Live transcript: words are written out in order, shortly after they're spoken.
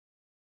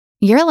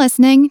You're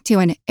listening to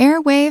an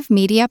Airwave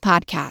Media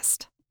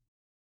Podcast.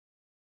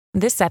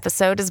 This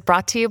episode is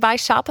brought to you by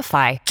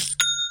Shopify.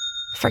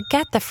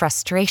 Forget the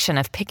frustration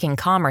of picking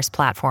commerce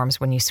platforms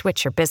when you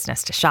switch your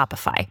business to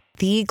Shopify,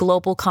 the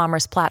global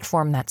commerce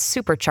platform that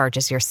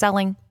supercharges your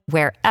selling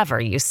wherever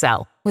you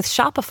sell. With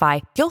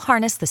Shopify, you'll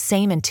harness the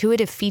same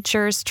intuitive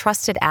features,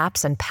 trusted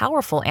apps, and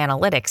powerful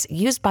analytics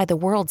used by the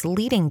world's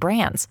leading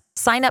brands.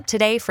 Sign up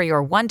today for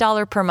your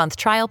 $1 per month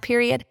trial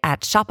period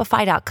at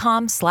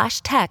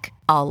shopify.com/tech,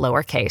 all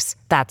lowercase.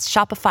 That's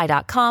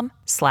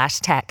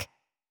shopify.com/tech.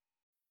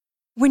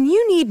 When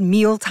you need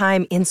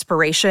mealtime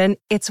inspiration,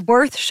 it's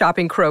worth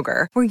shopping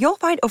Kroger, where you'll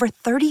find over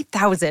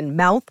 30,000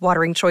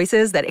 mouth-watering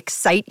choices that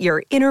excite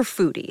your inner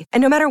foodie.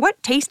 And no matter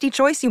what tasty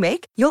choice you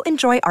make, you'll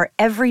enjoy our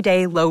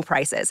everyday low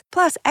prices,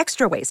 plus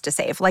extra ways to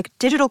save, like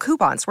digital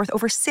coupons worth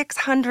over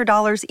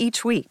 $600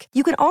 each week.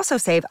 You can also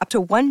save up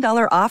to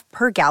 $1 off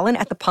per gallon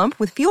at the pump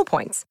with fuel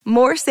points.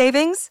 More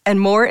savings and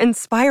more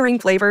inspiring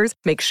flavors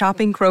make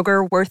shopping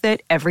Kroger worth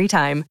it every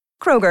time.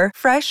 Kroger,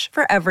 fresh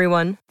for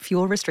everyone.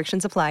 Fuel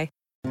restrictions apply.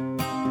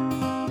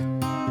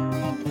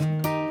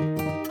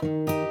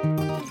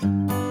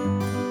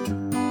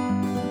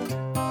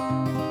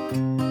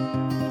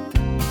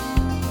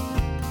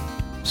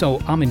 So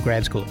I'm in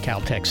grad school at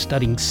Caltech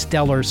studying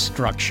stellar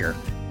structure,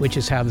 which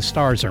is how the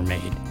stars are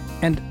made.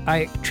 And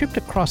I tripped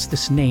across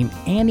this name,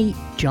 Annie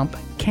Jump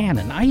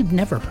Cannon. I had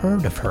never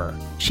heard of her.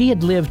 She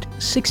had lived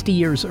 60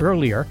 years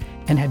earlier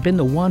and had been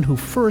the one who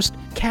first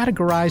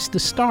categorized the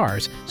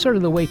stars, sort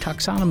of the way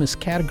taxonomists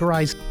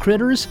categorize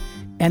critters.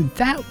 And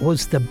that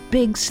was the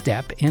big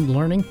step in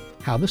learning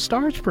how the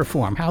stars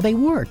perform, how they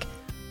work.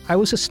 I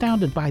was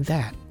astounded by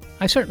that.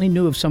 I certainly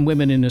knew of some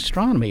women in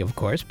astronomy, of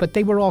course, but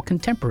they were all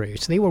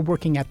contemporaries. They were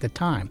working at the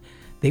time.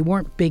 They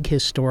weren't big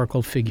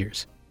historical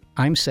figures.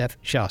 I'm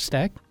Seth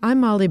Shostak.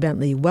 I'm Molly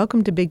Bentley.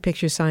 Welcome to Big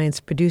Picture Science,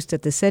 produced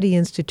at the SETI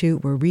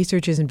Institute, where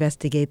researchers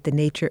investigate the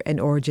nature and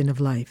origin of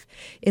life.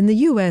 In the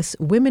U.S.,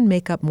 women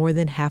make up more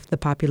than half the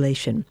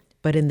population.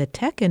 But in the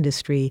tech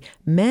industry,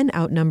 men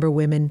outnumber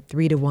women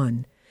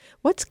 3-1.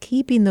 What's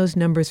keeping those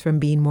numbers from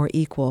being more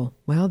equal?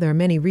 Well, there are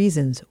many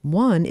reasons.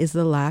 One is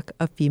the lack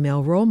of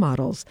female role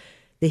models.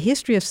 The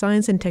history of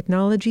science and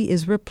technology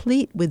is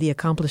replete with the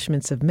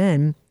accomplishments of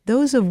men.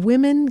 Those of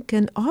women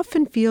can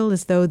often feel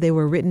as though they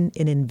were written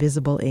in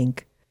invisible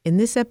ink. In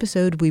this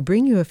episode, we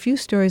bring you a few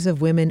stories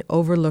of women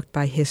overlooked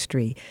by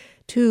history,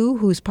 two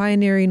whose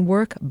pioneering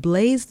work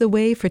blazed the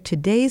way for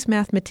today's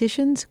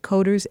mathematicians,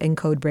 coders, and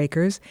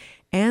codebreakers,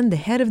 and the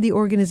head of the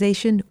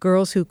organization,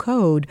 Girls Who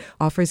Code,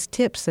 offers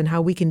tips on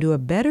how we can do a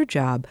better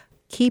job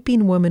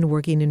keeping women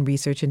working in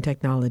research and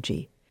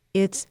technology.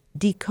 It's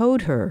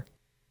DecodeHer.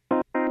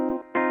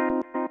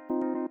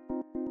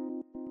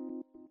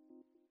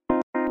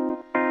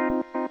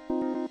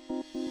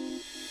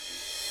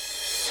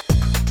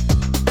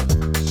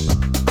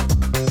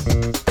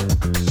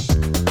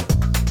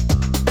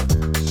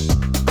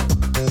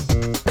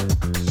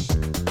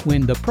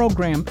 When the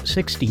program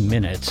 60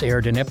 Minutes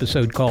aired an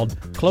episode called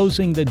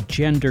Closing the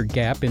Gender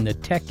Gap in the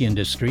Tech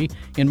Industry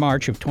in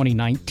March of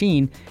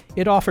 2019,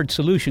 it offered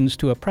solutions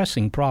to a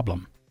pressing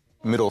problem.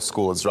 Middle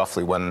school is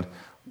roughly when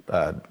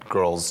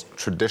girls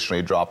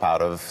traditionally drop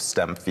out of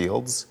STEM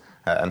fields.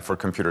 And for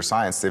computer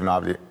science, they've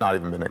not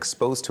even been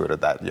exposed to it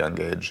at that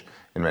young age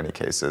in many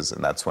cases,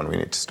 and that's when we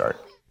need to start.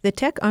 The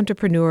tech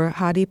entrepreneur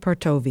Hadi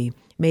Partovi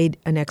made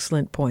an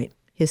excellent point.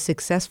 His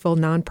successful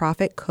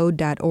nonprofit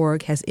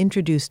Code.org has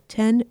introduced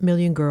 10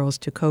 million girls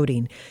to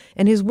coding,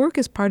 and his work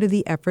is part of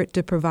the effort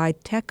to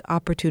provide tech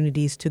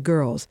opportunities to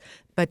girls.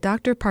 But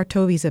Dr.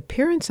 Partovi's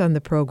appearance on the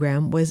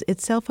program was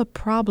itself a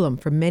problem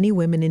for many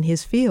women in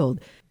his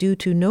field, due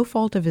to no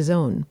fault of his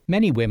own.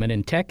 Many women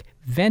in tech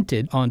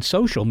vented on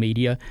social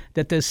media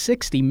that the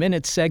 60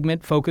 Minutes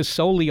segment focused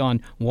solely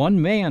on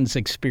one man's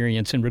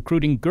experience in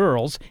recruiting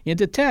girls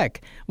into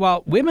tech,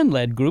 while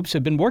women-led groups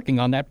have been working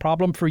on that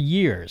problem for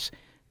years.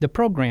 The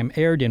program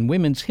aired in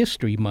Women's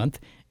History Month,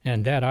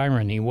 and that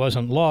irony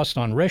wasn't lost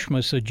on Reshma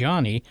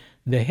Sajani,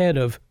 the head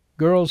of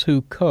Girls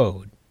Who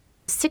Code.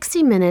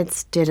 60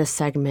 Minutes did a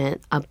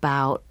segment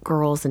about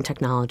girls and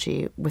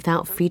technology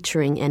without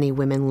featuring any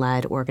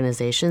women-led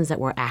organizations that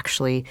were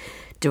actually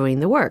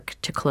doing the work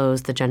to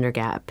close the gender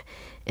gap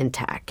in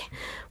tech,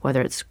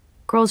 whether it's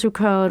Girls Who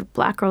Code,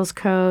 Black Girls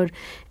Code,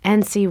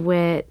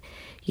 NCWIT,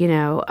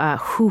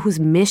 whose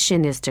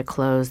mission is to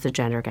close the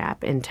gender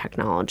gap in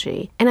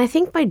technology. And I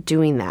think by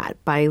doing that,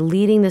 by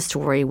leading the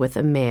story with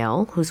a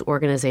male whose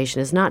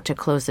organization is not to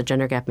close the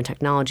gender gap in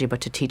technology,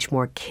 but to teach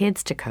more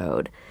kids to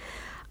code,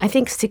 I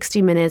think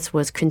 60 Minutes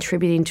was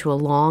contributing to a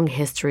long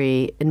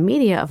history in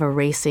media of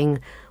erasing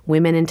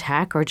women in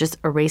tech or just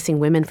erasing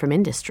women from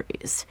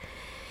industries.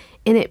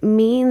 And it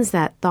means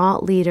that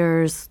thought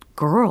leaders,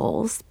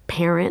 girls,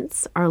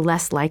 parents are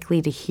less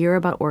likely to hear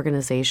about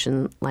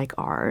organizations like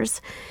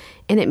ours.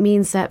 And it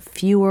means that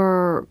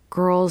fewer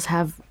girls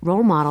have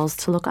role models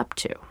to look up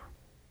to.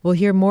 We'll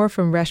hear more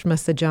from Reshma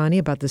Sajani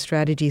about the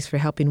strategies for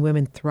helping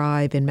women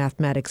thrive in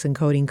mathematics and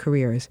coding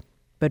careers.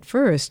 But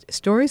first,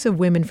 stories of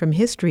women from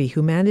history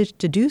who managed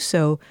to do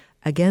so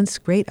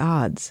against great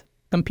odds.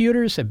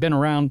 Computers have been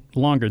around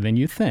longer than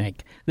you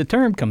think. The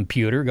term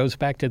computer goes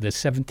back to the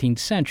 17th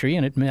century,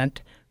 and it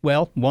meant,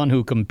 well, one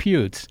who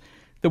computes.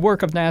 The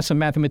work of NASA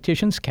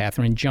mathematicians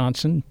Katherine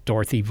Johnson,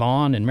 Dorothy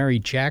Vaughan, and Mary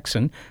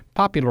Jackson,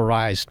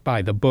 popularized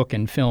by the book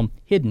and film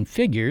Hidden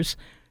Figures,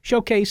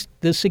 showcased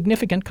the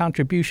significant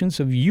contributions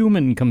of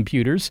human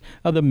computers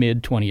of the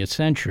mid-20th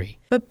century.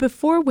 But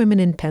before women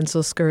in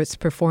pencil skirts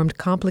performed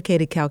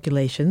complicated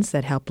calculations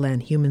that helped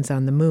land humans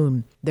on the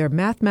moon, their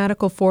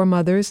mathematical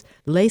foremothers,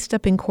 laced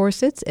up in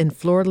corsets and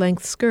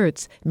floor-length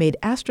skirts, made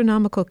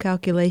astronomical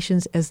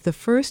calculations as the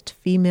first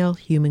female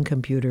human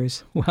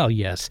computers. Well,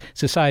 yes,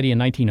 society in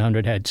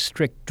 1900 had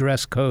strict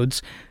dress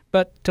codes,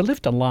 but to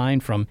lift a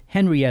line from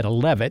Henrietta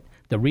Leavitt,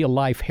 the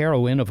real-life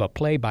heroine of a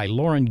play by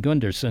Lauren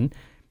Gunderson,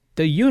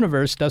 the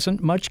universe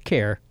doesn't much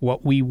care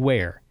what we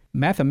wear.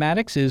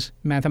 Mathematics is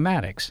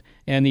mathematics,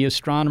 and the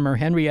astronomer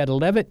Henrietta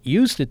Leavitt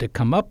used it to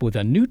come up with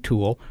a new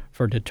tool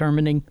for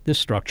determining the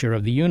structure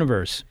of the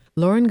universe.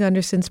 Lauren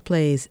Gunderson's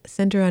plays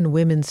center on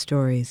women's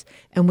stories,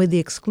 and with the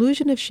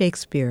exclusion of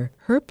Shakespeare,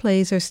 her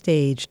plays are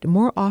staged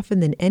more often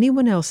than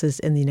anyone else's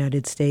in the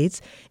United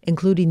States,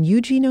 including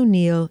Eugene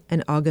O'Neill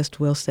and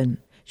August Wilson.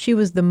 She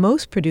was the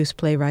most produced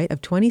playwright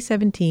of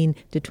 2017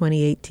 to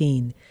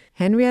 2018.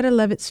 Henrietta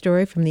Leavitt's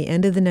story from the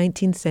end of the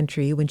 19th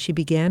century, when she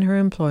began her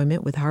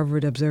employment with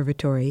Harvard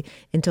Observatory,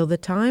 until the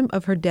time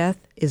of her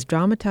death, is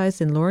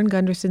dramatized in Lauren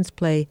Gunderson's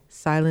play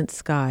Silent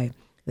Sky,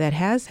 that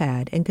has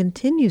had and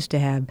continues to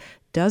have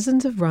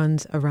dozens of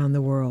runs around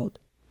the world.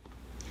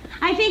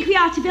 I think we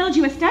ought to build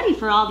you a study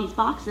for all these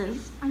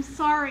boxes. I'm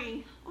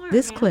sorry.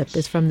 This clip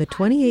is from the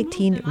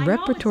 2018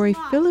 Repertory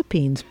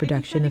Philippines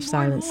production of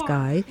Silent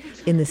Sky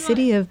in the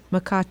city of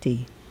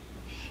Makati.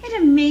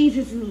 It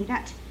amazes me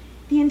that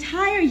the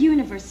entire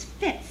universe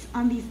fits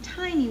on these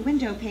tiny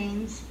window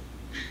panes.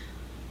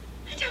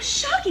 And how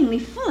shockingly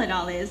full it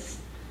all is.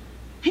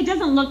 It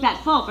doesn't look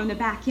that full from the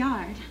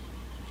backyard.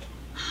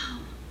 Oh,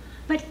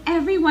 but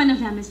every one of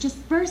them is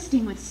just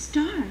bursting with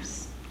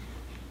stars.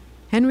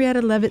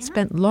 Henrietta Leavitt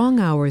spent long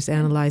hours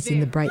analyzing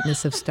the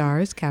brightness of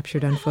stars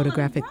captured on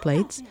photographic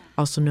plates,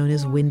 also known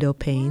as window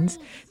panes,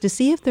 to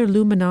see if their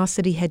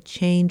luminosity had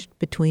changed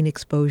between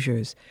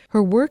exposures.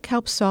 Her work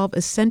helped solve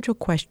a central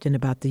question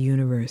about the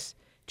universe.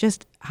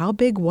 Just how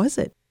big was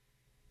it?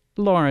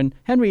 Lauren,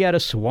 Henrietta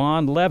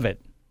Swan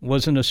Leavitt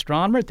was an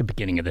astronomer at the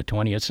beginning of the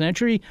 20th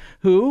century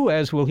who,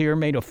 as we'll hear,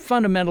 made a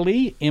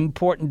fundamentally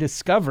important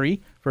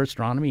discovery for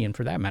astronomy and,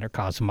 for that matter,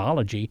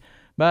 cosmology.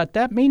 But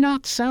that may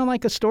not sound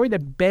like a story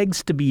that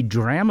begs to be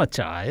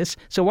dramatized.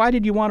 So why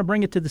did you want to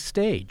bring it to the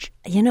stage?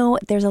 You know,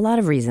 there's a lot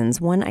of reasons.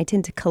 One, I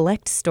tend to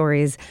collect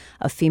stories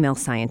of female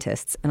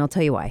scientists, and I'll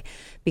tell you why.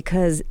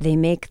 Because they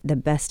make the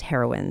best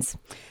heroines.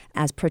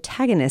 As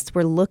protagonists,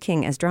 we're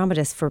looking as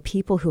dramatists for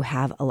people who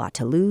have a lot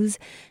to lose,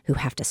 who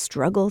have to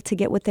struggle to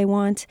get what they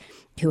want,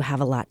 who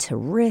have a lot to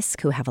risk,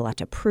 who have a lot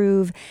to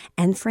prove.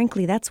 And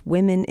frankly, that's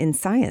women in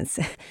science.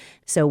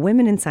 So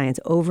women in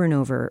science over and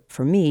over,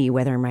 for me,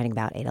 whether I'm writing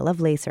about Ada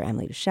Lovelace or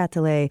Emily du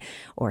Châtelet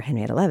or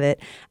Henrietta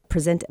Leavitt,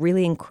 present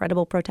really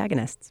incredible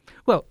protagonists.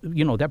 Well,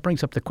 you know, that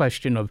brings up the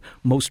question of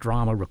most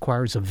drama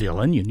requires a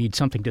villain. You need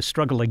something to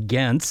struggle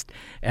against.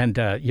 And,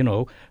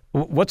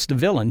 what's the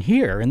villain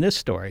here in this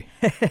story?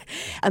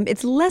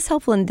 It's less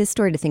helpful in this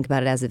story to think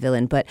about it as a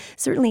villain, but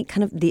certainly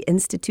kind of the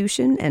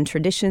institution and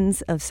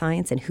traditions of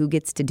science and who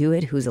gets to do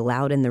it, who's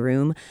allowed in the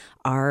room,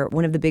 are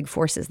one of the big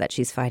forces that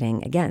she's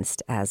fighting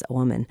against as a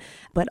woman.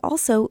 But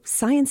also,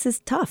 science is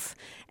tough,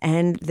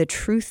 and the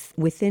truth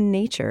within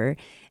nature,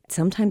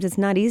 sometimes it's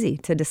not easy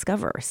to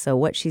discover. So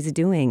what she's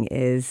doing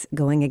is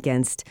going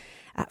against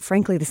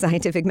frankly, the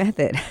scientific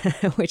method,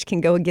 which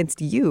can go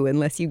against you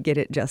unless you get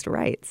it just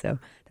right. So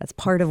that's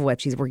part of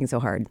what she's working so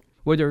hard.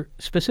 Were there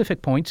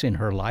specific points in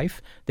her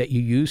life that you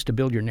used to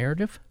build your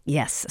narrative?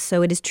 Yes.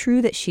 So it is true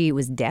that she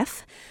was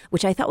deaf,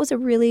 which I thought was a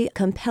really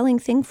compelling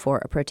thing for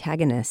a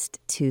protagonist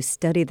to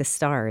study the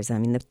stars. I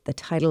mean, the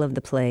title of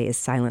the play is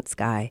Silent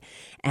Sky,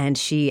 and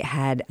she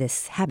had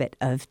this habit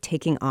of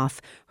taking off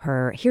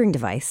her hearing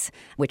device,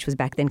 which was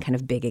back then kind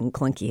of big and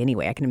clunky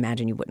anyway. I can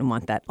imagine you wouldn't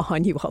want that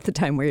on you all the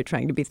time where you're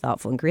trying to be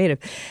thoughtful and creative.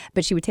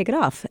 But she would take it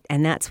off,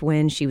 and that's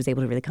when she was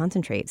able to really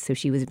concentrate. So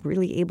she was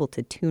really able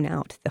to tune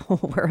out the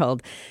whole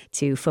world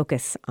to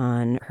focus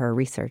on her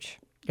research.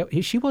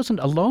 She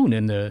wasn't alone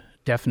in the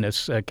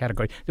deafness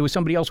category. There was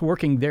somebody else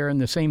working there in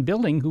the same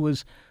building who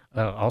was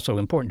also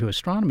important to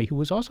astronomy, who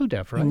was also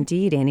deaf, right?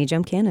 Indeed, Annie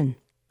Jump Cannon.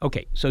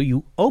 Okay, so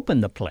you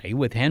open the play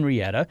with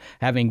Henrietta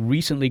having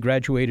recently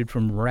graduated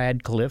from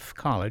Radcliffe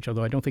College,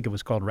 although I don't think it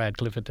was called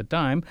Radcliffe at the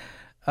time,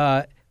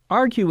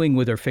 arguing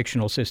with her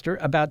fictional sister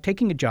about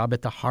taking a job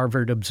at the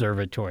Harvard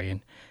Observatory.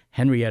 And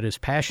Henrietta's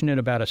passionate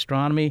about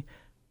astronomy.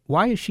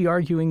 Why is she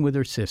arguing with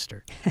her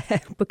sister?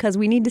 Because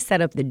we need to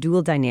set up the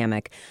dual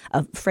dynamic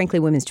of, frankly,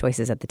 women's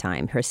choices at the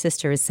time. Her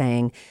sister is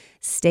saying,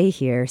 stay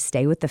here,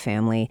 stay with the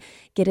family,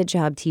 get a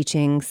job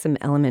teaching some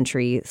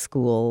elementary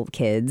school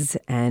kids,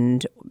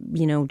 and,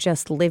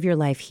 just live your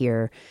life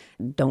here.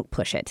 Don't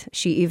push it.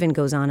 She even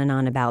goes on and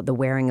on about the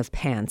wearing of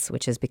pants,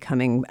 which is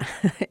becoming,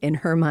 in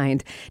her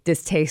mind,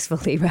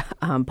 distastefully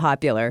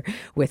popular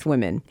with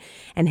women.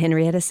 And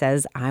Henrietta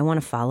says, I want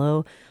to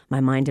follow my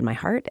mind and my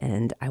heart,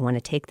 and I want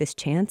to take this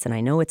chance, and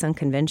I know it's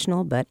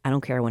unconventional, but I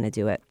don't care. I want to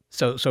do it.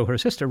 So her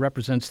sister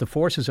represents the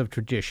forces of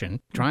tradition,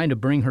 trying to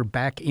bring her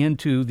back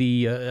into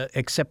the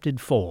accepted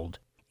fold.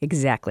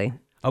 Exactly.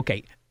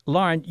 Okay.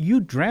 Lauren, you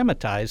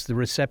dramatized the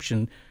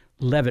reception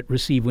Leavitt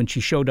received when she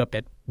showed up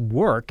at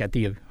work at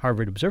the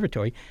Harvard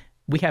Observatory.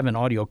 We have an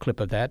audio clip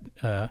of that,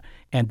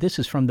 and this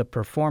is from the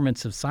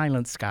performance of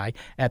Silent Sky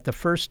at the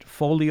First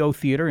Folio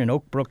Theater in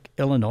Oak Brook,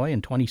 Illinois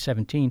in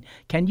 2017.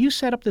 Can you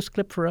set up this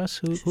clip for us?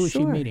 Who is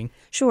she meeting?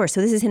 Sure.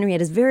 So this is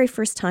Henrietta's very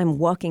first time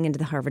walking into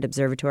the Harvard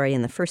Observatory,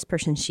 and the first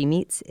person she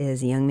meets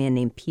is a young man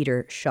named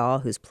Peter Shaw,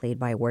 who's played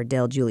by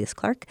Wardell Julius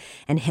Clark,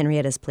 and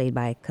Henrietta's played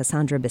by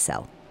Cassandra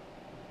Bissell.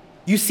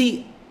 You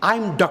see,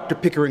 I'm Dr.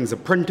 Pickering's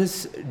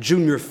apprentice,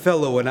 junior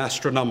fellow in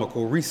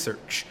astronomical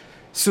research,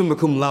 summa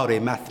cum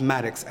laude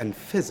mathematics and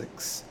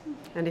physics.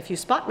 And if you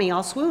spot me,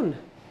 I'll swoon.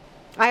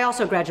 I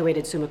also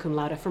graduated summa cum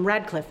laude from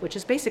Radcliffe, which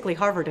is basically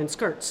Harvard in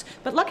skirts.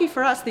 But lucky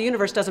for us, the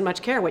universe doesn't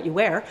much care what you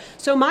wear.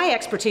 So my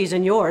expertise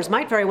and yours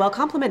might very well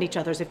complement each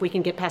other's if we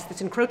can get past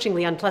this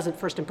encroachingly unpleasant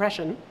first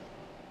impression.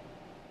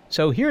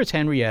 So here's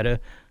Henrietta,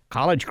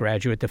 college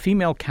graduate, the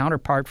female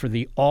counterpart for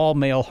the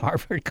all-male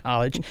Harvard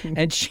College,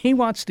 and she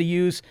wants to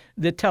use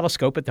the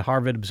telescope at the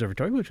Harvard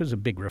Observatory, which was a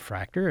big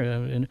refractor,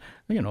 and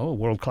a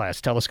world-class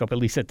telescope, at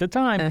least at the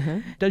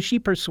time. Does she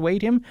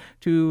persuade him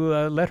to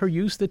let her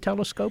use the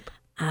telescope?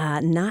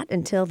 Not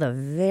until the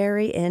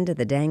very end of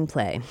the dang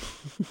play,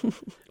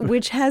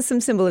 which has some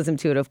symbolism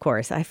to it, of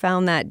course. I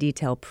found that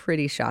detail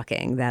pretty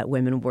shocking, that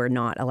women were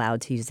not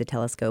allowed to use the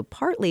telescope,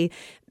 partly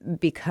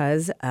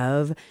because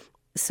of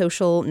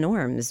social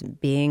norms,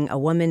 being a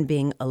woman,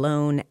 being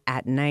alone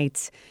at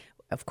night,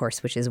 of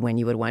course, which is when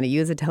you would want to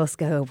use a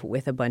telescope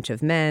with a bunch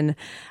of men.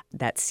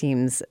 That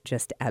seems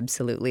just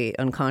absolutely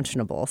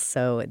unconscionable.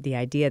 So the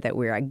idea that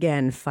we're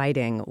again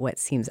fighting what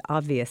seems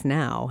obvious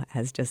now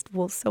as just,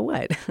 well, so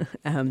what?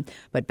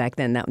 But back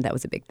then, that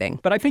was a big thing.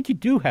 But I think you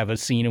do have a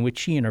scene in which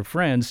she and her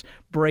friends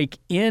break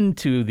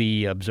into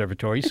the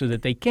observatory so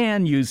that they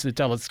can use the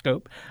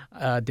telescope.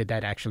 Did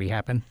that actually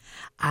happen?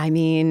 I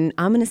mean,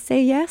 I'm going to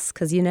say yes,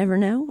 because you never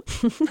know.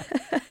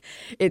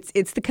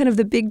 It's the kind of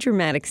the big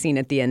dramatic scene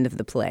at the end of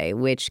the play,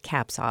 which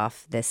caps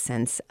off this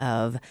sense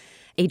of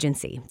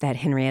agency that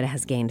Henrietta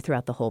has gained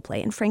throughout the whole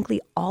play. And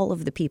frankly, all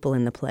of the people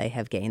in the play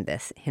have gained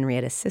this.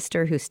 Henrietta's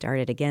sister, who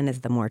started again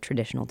as the more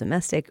traditional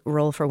domestic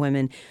role for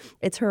women,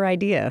 it's her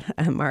idea,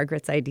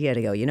 Margaret's idea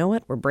to go, you know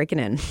what, we're breaking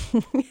in.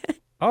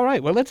 All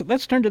right, well,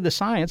 let's turn to the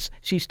science.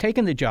 She's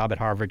taken the job at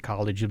Harvard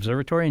College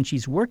Observatory, and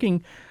she's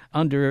working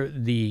under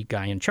the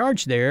guy in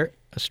charge there,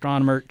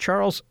 astronomer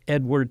Charles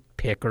Edward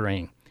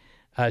Pickering.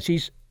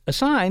 She's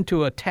assigned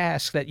to a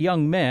task that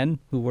young men,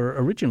 who were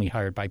originally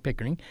hired by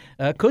Pickering,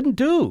 couldn't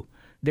do.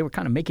 They were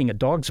kind of making a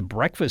dog's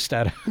breakfast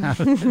out of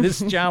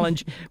this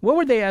challenge. What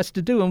were they asked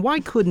to do, and why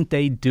couldn't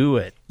they do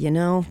it?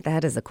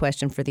 That is a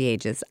question for the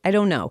ages. I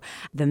don't know.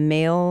 The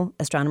male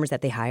astronomers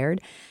that they hired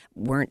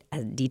weren't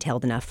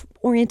detailed enough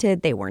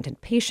oriented. They weren't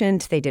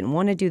impatient. They didn't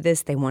want to do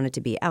this. They wanted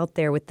to be out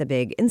there with the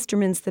big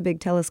instruments, the big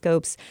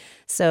telescopes.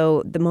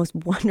 So the most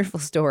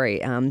wonderful story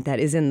that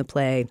is in the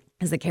play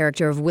is the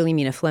character of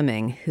Williamina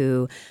Fleming,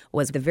 who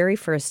was the very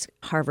first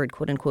Harvard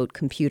quote-unquote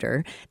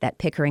computer that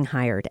Pickering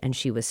hired. And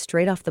she was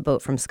straight off the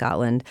boat from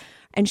Scotland.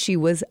 And she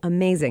was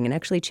amazing and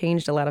actually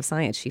changed a lot of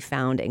science. She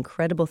found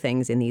incredible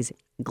things in these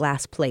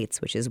glass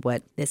plates, which is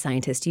what the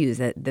scientists use.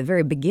 At the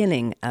very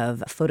beginning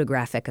of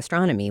photographic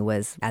astronomy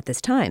was at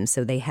this time.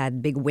 So they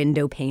had big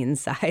window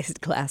pane-sized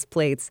glass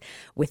plates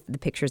with the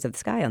pictures of the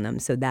sky on them.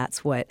 So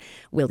that's what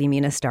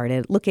Williamina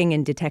started looking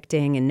and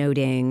detecting and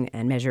noting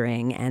and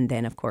measuring. And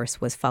then, of course,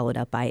 was followed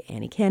up by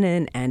Annie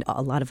Cannon and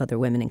a lot of other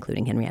women,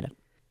 including Henrietta.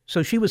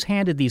 So she was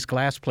handed these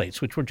glass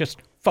plates, which were just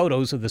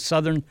photos of the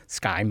southern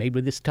sky made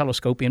with this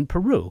telescope in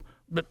Peru.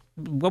 But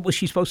what was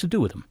she supposed to do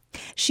with them?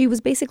 She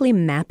was basically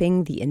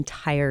mapping the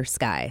entire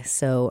sky.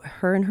 So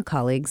her and her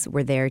colleagues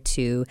were there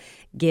to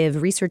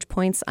give research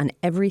points on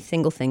every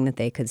single thing that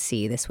they could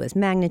see. This was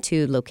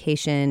magnitude,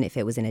 location, if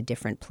it was in a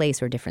different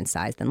place or different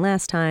size than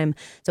last time.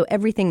 So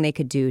everything they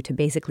could do to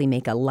basically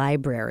make a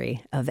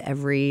library of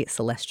every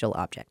celestial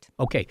object.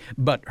 Okay,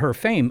 but her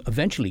fame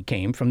eventually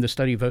came from the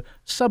study of a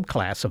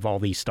subclass of all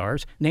these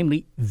stars,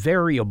 namely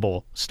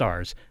variable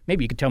stars.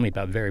 Maybe you could tell me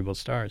about variable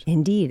stars.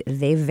 Indeed,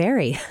 they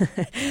vary.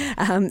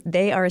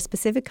 They are a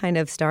specific kind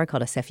of star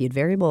called a Cepheid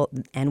variable,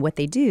 and what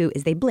they do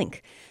is they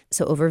blink.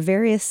 So over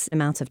various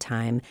amounts of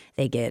time,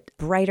 they get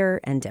brighter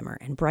and dimmer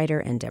and brighter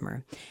and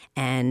dimmer.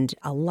 And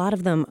a lot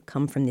of them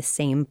come from the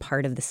same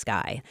part of the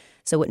sky.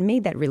 So what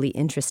made that really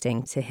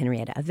interesting to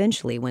Henrietta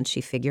eventually, once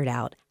she figured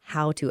out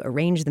how to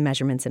arrange the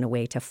measurements in a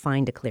way to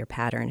find a clear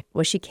pattern,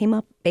 was she came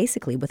up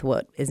basically with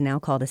what is now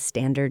called a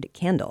standard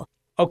candle.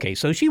 Okay,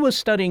 so she was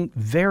studying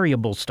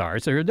variable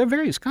stars. There are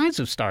various kinds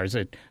of stars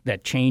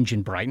that change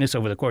in brightness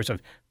over the course of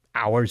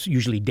hours,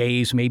 usually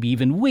days, maybe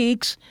even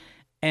weeks.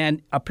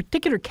 And a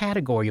particular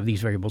category of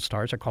these variable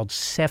stars are called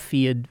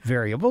Cepheid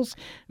variables,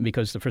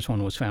 because the first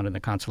one was found in the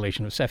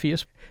constellation of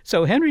Cepheus.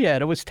 So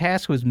Henrietta was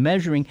tasked with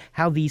measuring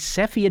how these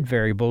Cepheid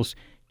variables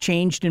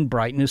changed in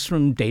brightness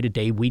from day to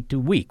day, week to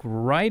week,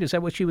 right? Is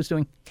that what she was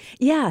doing?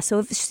 Yeah,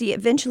 so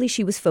eventually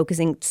she was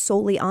focusing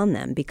solely on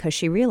them because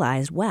she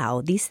realized,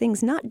 wow, these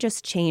things not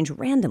just change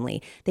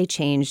randomly, they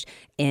changed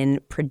in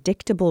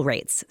predictable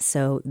rates.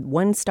 So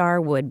one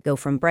star would go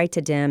from bright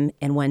to dim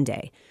in one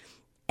day.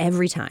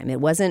 Every time.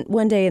 It wasn't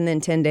one day and then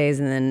 10 days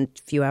and then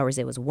a few hours.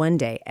 It was one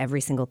day every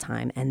single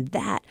time. And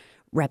that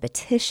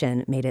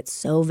repetition made it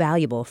so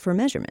valuable for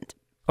measurement.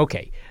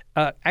 Okay.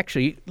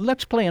 Actually,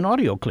 let's play an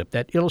audio clip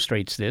that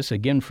illustrates this,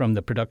 again from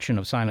the production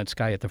of Silent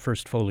Sky at the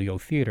First Folio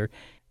Theater,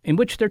 in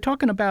which they're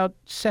talking about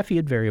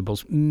Cepheid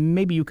variables.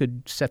 Maybe you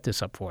could set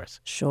this up for us.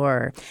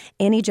 Sure.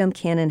 Annie Jump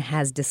Cannon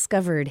has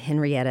discovered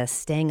Henrietta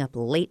staying up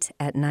late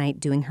at night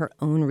doing her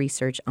own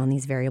research on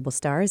these variable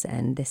stars,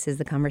 and this is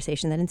the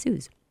conversation that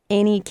ensues.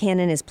 Annie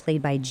Cannon is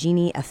played by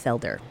Jeannie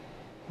Affelder.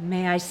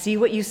 May I see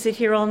what you sit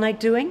here all night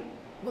doing?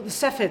 Well, the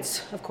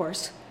Cephids, of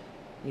course.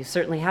 You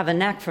certainly have a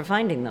knack for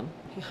finding them.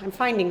 I'm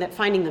finding that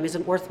finding them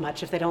isn't worth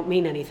much if they don't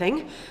mean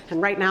anything,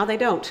 and right now they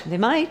don't. They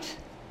might.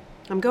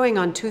 I'm going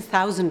on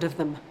 2,000 of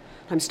them.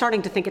 I'm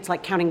starting to think it's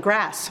like counting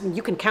grass. I mean,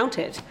 you can count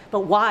it,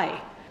 but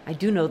why? I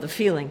do know the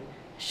feeling.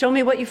 Show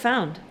me what you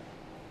found.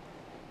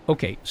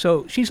 Okay,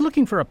 so she's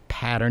looking for a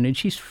pattern, and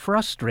she's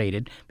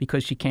frustrated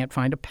because she can't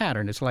find a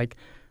pattern. It's like,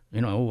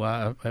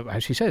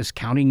 as she says,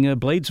 counting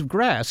blades of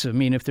grass. I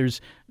mean, if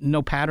there's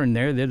no pattern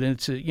there, then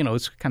it's,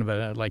 it's kind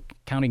of like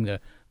counting the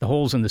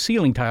holes in the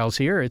ceiling tiles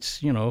here.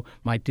 It's,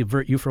 might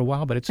divert you for a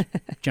while, but it's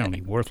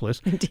generally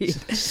worthless. Indeed.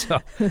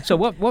 So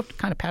what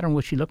kind of pattern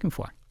was she looking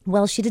for?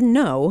 Well, she didn't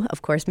know.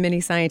 Of course, many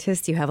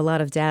scientists, you have a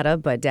lot of data,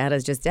 but data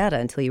is just data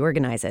until you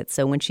organize it.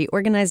 So when she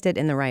organized it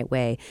in the right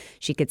way,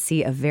 she could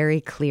see a very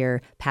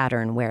clear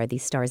pattern where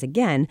these stars,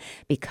 again,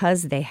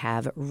 because they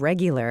have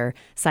regular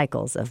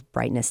cycles of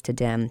brightness to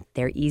dim,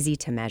 they're easy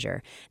to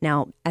measure.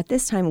 Now, at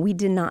this time, we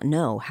did not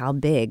know how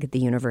big the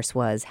universe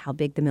was, how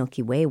big the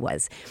Milky Way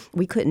was.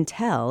 We couldn't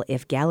tell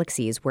if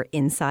galaxies were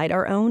inside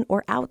our own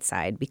or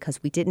outside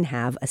because we didn't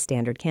have a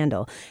standard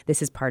candle.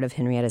 This is part of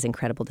Henrietta's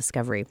incredible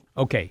discovery.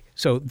 Okay,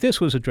 so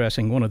this was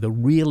addressing one of the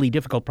really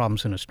difficult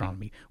problems in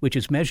astronomy, which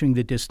is measuring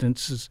the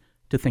distances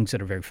to things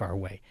that are very far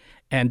away.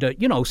 And,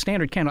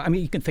 standard candle, I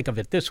mean, you can think of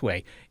it this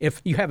way.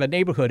 If you have a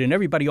neighborhood and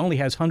everybody only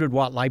has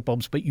 100-watt light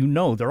bulbs, but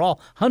they're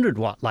all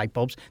 100-watt light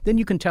bulbs, then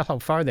you can tell how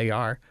far they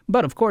are.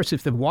 But, of course,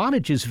 if the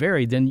wattages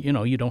vary, then,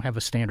 you don't have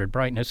a standard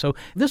brightness. So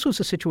this was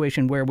a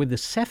situation where with the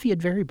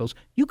Cepheid variables,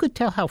 you could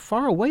tell how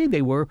far away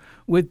they were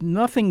with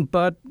nothing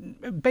but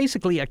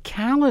basically a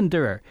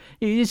calendar.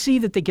 You see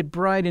that they get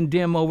bright and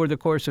dim over the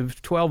course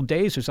of 12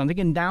 days or something,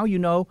 and now you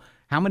know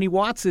how many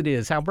watts it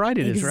is, how bright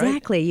it is, right?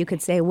 Exactly. You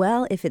could say,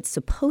 well, if it's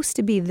supposed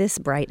to be this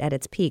bright at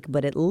its peak,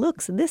 but it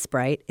looks this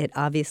bright, it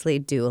obviously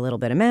do a little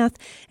bit of math,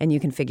 and you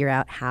can figure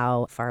out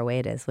how far away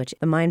it is, which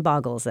the mind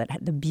boggles at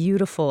the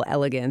beautiful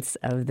elegance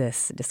of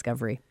this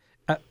discovery.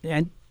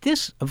 And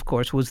this, of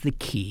course, was the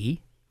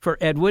key for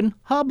Edwin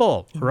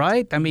Hubble,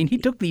 right? I mean, he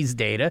took these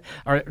data,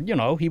 or,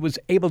 he was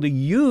able to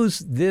use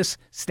this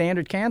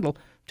standard candle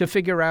to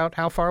figure out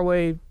how far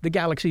away the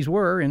galaxies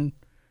were and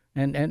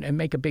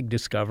make a big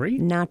discovery.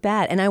 Not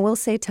bad. And I will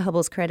say, to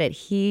Hubble's credit,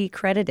 he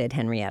credited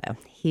Henrietta.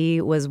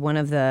 He was one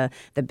of the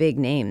big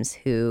names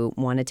who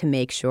wanted to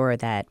make sure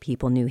that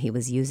people knew he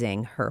was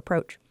using her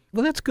approach.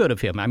 Well, that's good of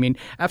him. I mean,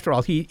 after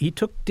all, he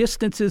took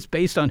distances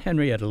based on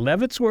Henrietta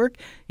Leavitt's work.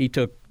 He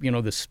took,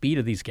 the speed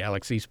of these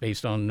galaxies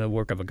based on the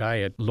work of a guy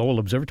at Lowell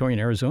Observatory in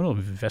Arizona,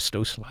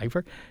 Vesto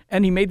Sliver.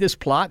 And he made this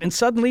plot, and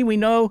suddenly we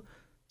know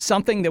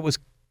something that was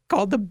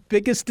called the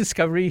biggest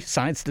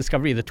science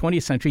discovery of the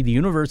 20th century. The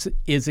universe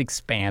is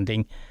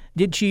expanding.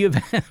 Did she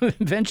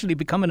eventually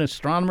become an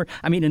astronomer?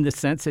 I mean, in the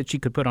sense that she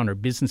could put on her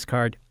business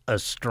card,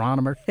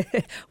 astronomer?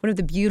 One of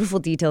the beautiful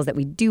details that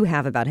we do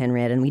have about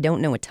Henrietta, and we don't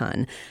know a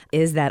ton,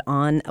 is that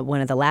on one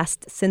of the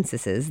last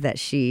censuses that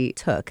she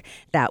took,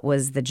 that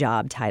was the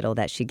job title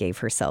that she gave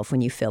herself.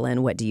 When you fill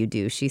in, what do you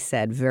do? She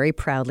said very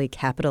proudly,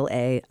 capital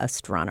A,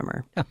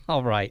 astronomer.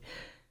 All right.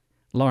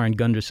 Lauren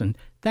Gunderson,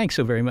 thanks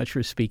so very much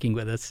for speaking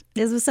with us.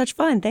 This was such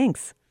fun.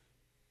 Thanks.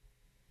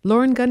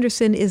 Lauren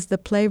Gunderson is the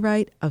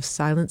playwright of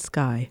Silent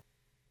Sky.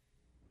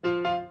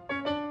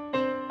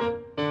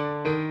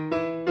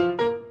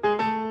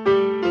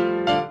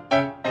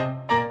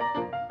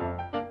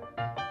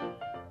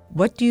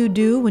 What do you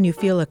do when you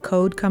feel a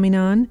code coming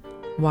on?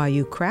 Why,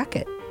 you crack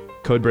it.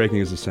 Code breaking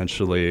is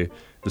essentially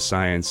the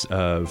science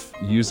of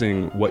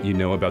using what you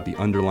know about the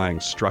underlying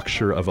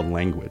structure of a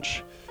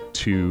language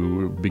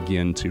to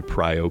begin to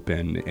pry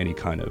open any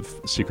kind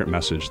of secret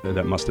message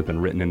that must have been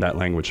written in that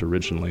language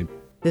originally.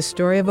 The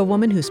story of a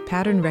woman whose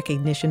pattern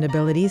recognition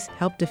abilities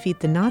helped defeat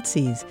the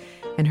Nazis,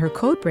 and her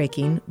code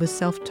breaking was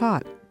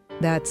self-taught.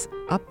 That's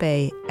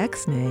Uppe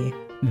Exne.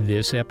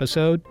 This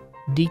episode,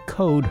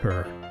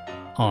 DecodeHer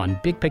on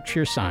Big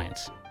Picture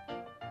Science.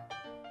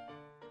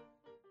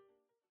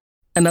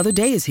 Another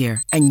day is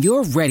here, and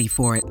you're ready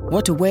for it.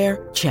 What to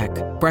wear? Check.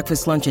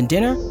 Breakfast, lunch, and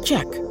dinner?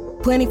 Check.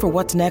 Planning for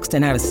what's next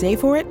and how to save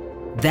for it?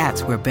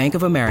 That's where Bank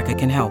of America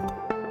can help.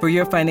 For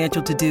your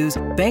financial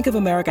to-dos, Bank of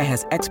America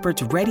has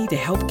experts ready to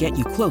help get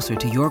you closer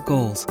to your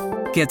goals.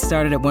 Get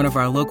started at one of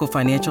our local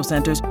financial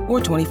centers or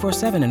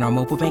 24/7 in our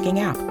mobile banking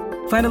app.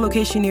 Find a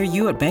location near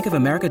you at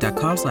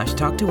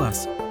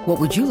bankofamerica.com/talktous. What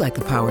would you like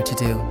the power to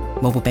do?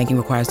 Mobile banking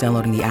requires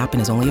downloading the app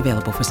and is only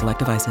available for select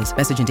devices.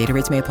 Message and data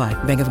rates may apply.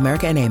 Bank of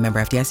America N.A., member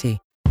FDIC.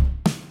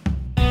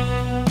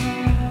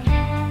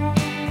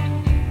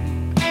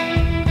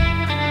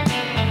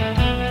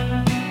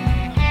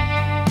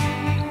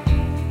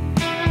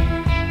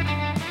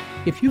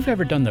 If you've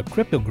ever done the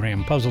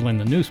cryptogram puzzle in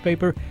the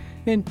newspaper,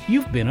 then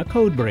you've been a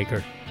code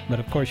breaker. But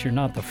of course, you're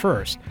not the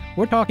first.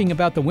 We're talking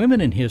about the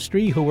women in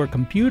history who were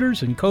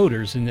computers and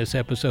coders in this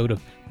episode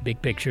of Big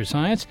Picture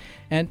Science,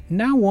 and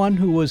now one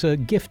who was a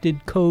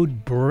gifted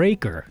code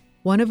breaker.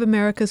 One of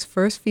America's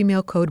first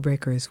female code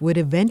breakers would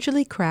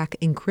eventually crack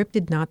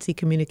encrypted Nazi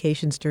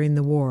communications during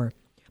the war.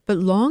 But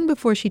long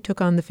before she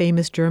took on the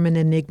famous German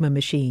Enigma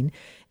machine,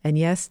 and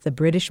yes, the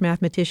British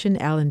mathematician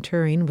Alan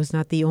Turing was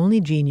not the only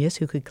genius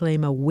who could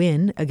claim a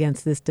win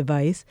against this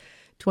device,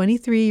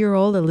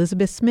 23-year-old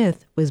Elizabeth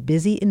Smith was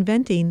busy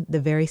inventing the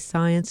very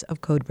science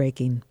of code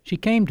breaking. She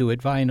came to it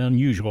via an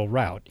unusual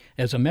route,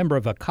 as a member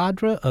of a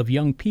cadre of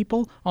young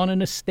people on an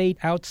estate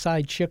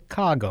outside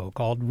Chicago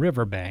called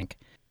Riverbank.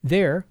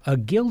 There, a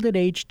Gilded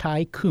Age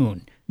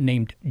tycoon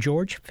named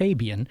George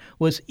Fabian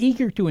was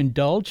eager to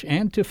indulge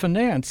and to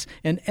finance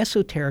an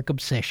esoteric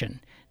obsession,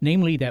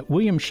 namely that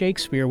William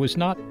Shakespeare was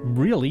not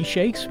really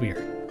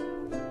Shakespeare.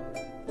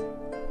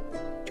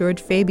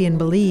 George Fabian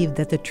believed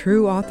that the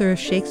true author of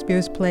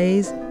Shakespeare's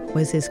plays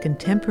was his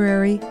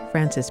contemporary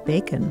Francis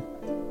Bacon.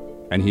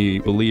 And he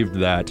believed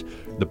that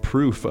the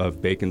proof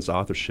of Bacon's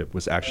authorship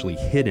was actually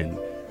hidden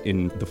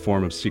in the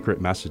form of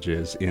secret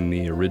messages in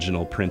the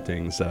original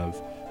printings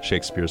of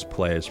Shakespeare's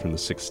plays from the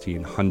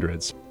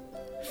 1600s.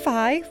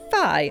 Fie,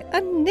 fie,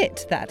 and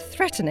knit that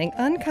threatening,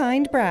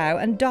 unkind brow,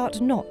 and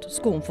dart not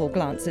scornful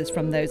glances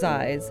from those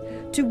eyes,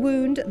 to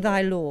wound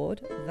thy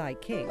lord, thy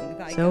king,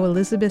 thy... So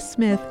Elizabeth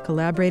Smith,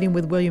 collaborating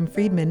with William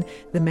Friedman,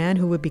 the man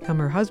who would become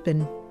her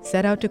husband,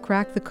 set out to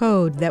crack the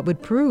code that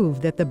would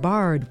prove that the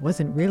bard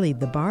wasn't really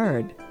the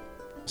bard.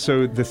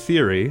 So the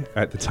theory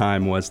at the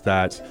time was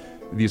that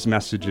these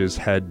messages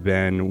had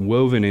been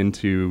woven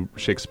into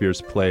Shakespeare's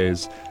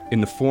plays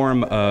in the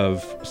form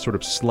of sort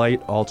of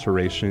slight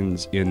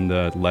alterations in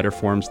the letter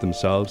forms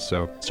themselves.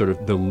 So sort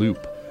of the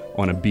loop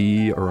on a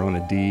B or on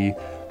a D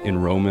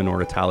in Roman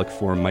or italic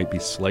form might be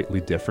slightly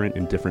different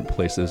in different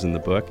places in the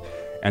book.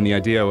 And the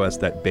idea was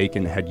that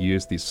Bacon had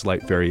used these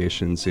slight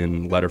variations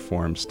in letter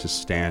forms to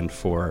stand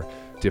for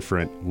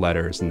different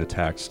letters in the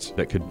text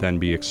that could then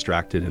be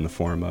extracted in the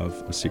form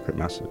of a secret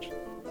message.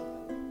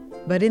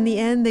 But in the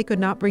end, they could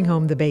not bring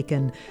home the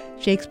bacon.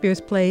 Shakespeare's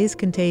plays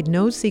contained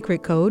no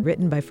secret code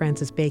written by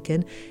Francis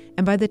Bacon,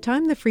 and by the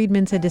time the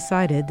Friedmans had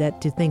decided that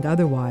to think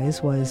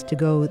otherwise was to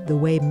go the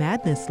way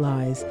madness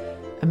lies,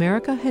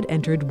 America had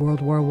entered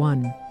World War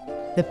I.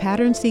 The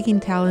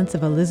pattern-seeking talents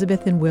of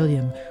Elizabeth and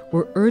William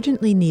were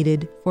urgently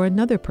needed for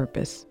another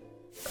purpose.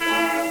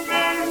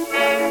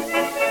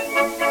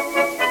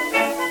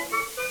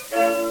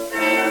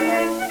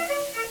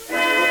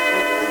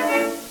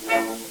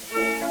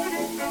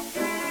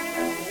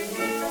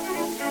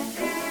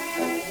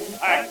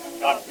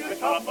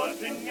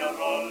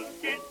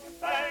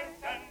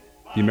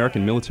 The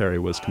American military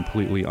was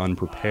completely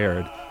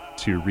unprepared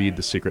to read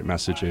the secret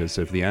messages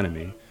of the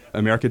enemy.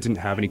 America didn't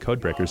have any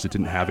code breakers. It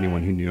didn't have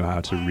anyone who knew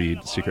how to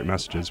read secret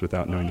messages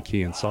without knowing the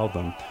key and solve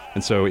them.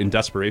 And so in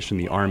desperation,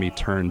 the army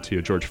turned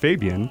to George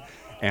Fabian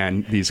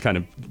and these kind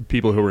of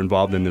people who were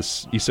involved in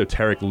this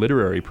esoteric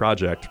literary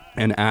project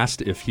and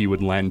asked if he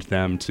would lend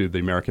them to the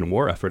American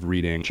war effort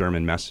reading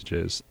German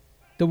messages.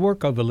 The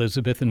work of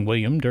Elizabeth and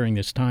William during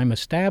this time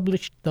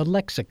established the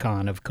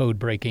lexicon of code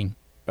breaking.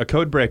 A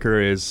code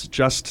breaker is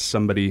just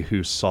somebody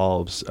who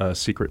solves a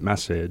secret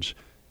message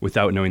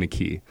without knowing the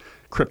key.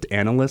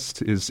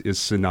 Cryptanalyst is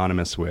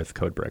synonymous with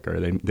code breaker.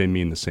 They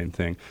mean the same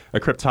thing. A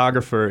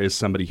cryptographer is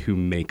somebody who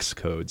makes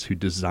codes, who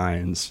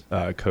designs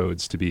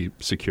codes to be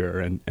secure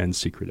and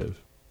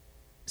secretive.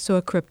 So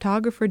a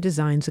cryptographer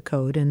designs a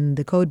code, and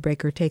the code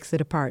breaker takes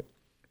it apart.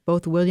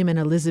 Both William and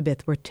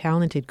Elizabeth were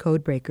talented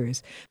code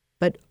breakers,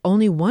 but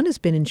only one has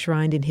been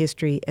enshrined in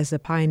history as a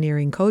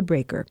pioneering code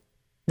breaker.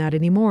 Not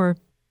anymore.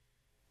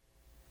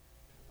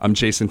 I'm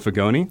Jason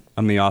Fagoni.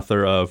 I'm the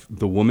author of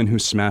The Woman Who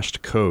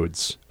Smashed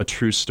Codes, a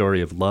true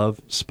story of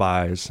love,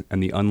 spies,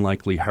 and the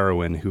unlikely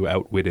heroine who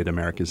outwitted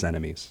America's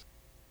enemies.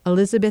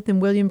 Elizabeth and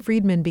William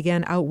Friedman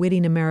began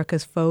outwitting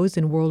America's foes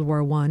in World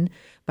War I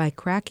by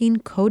cracking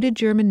coded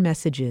German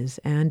messages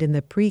and, in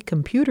the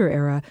pre-computer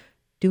era,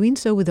 doing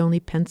so with only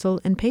pencil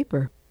and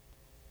paper.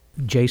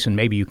 Jason,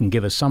 maybe you can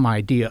give us some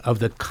idea of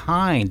the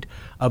kind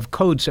of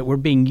codes that were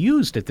being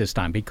used at this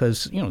time,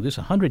 because, this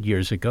 100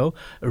 years ago,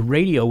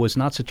 radio was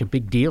not such a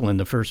big deal in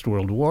the First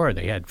World War.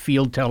 They had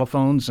field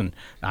telephones and,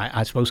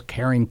 I suppose,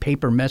 carrying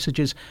paper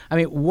messages. I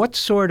mean, what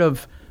sort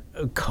of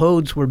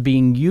codes were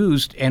being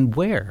used and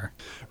where?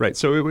 Right.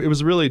 So it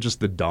was really just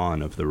the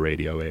dawn of the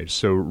radio age.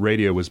 So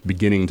radio was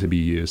beginning to be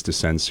used to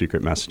send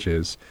secret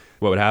messages.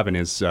 What would happen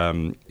is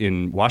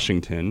in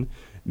Washington,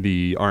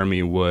 the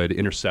Army would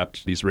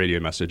intercept these radio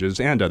messages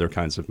and other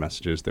kinds of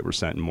messages that were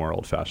sent in more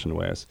old-fashioned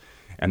ways.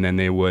 And then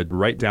they would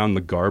write down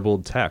the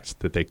garbled text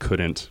that they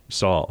couldn't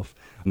solve.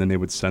 And then they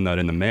would send that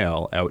in the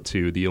mail out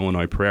to the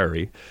Illinois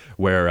Prairie,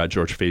 where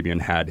George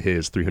Fabian had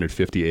his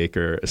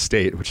 350-acre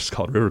estate, which is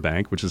called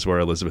Riverbank, which is where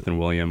Elizabeth and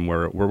William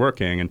were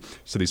working. And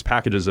so these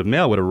packages of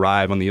mail would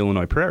arrive on the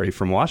Illinois Prairie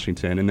from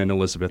Washington, and then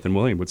Elizabeth and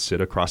William would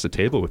sit across a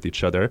table with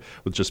each other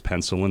with just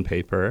pencil and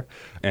paper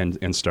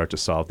and start to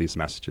solve these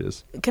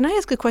messages. Can I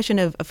ask a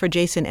question for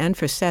Jason and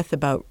for Seth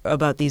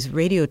about these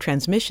radio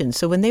transmissions?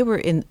 So when they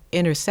were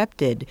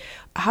intercepted,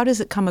 how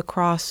does it come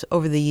across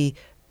over the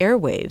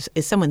airwaves?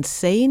 Is someone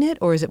saying it,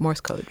 or is it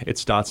Morse code?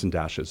 It's dots and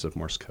dashes of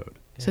Morse code.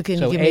 So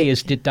A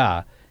is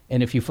dit-da,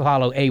 and if you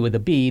follow A with a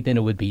B, then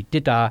it would be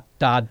dit-da,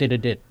 da,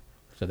 dit-a-dit.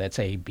 So that's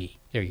A, B.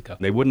 There you go.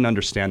 They wouldn't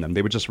understand them.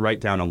 They would just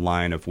write down a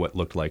line of what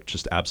looked like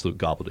just absolute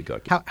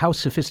gobbledygook. How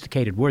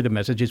sophisticated were the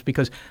messages?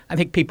 Because I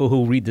think people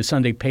who read the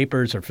Sunday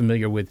papers are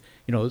familiar with,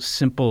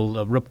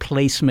 simple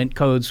replacement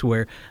codes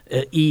where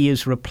E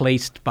is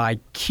replaced by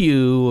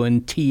Q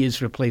and T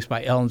is replaced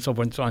by L and so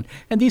forth and so on.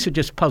 And these are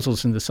just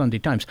puzzles in the Sunday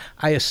Times.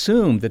 I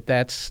assume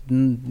that's,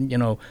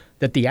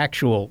 that the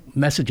actual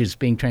messages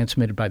being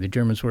transmitted by the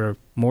Germans were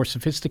more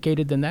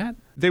sophisticated than that?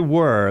 They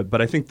were,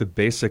 but I think the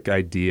basic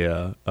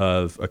idea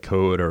of a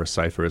code or a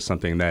cipher is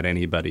something that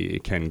anybody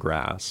can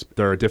grasp.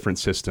 There are different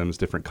systems,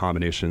 different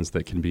combinations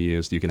that can be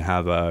used. You can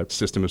have a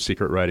system of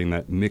secret writing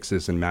that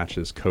mixes and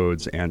matches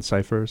codes and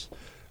ciphers,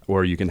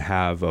 or you can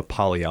have a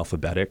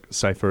polyalphabetic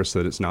cipher so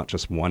that it's not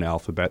just one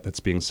alphabet that's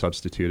being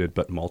substituted,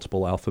 but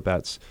multiple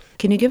alphabets.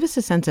 Can you give us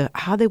a sense of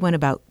how they went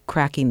about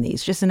cracking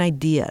these? Just an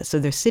idea. So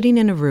they're sitting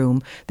in a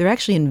room. They're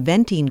actually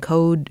inventing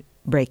code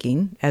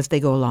breaking as they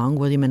go along,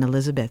 William and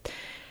Elizabeth.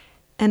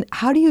 And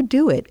how do you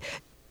do it?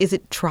 Is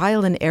it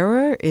trial and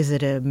error? Is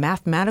it a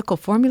mathematical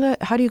formula?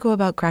 How do you go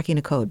about cracking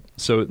a code?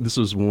 So this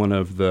was one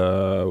of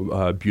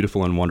the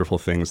beautiful and wonderful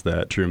things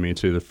that drew me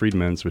to the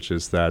Friedmans, which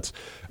is that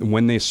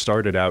when they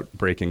started out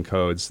breaking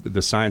codes,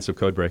 the science of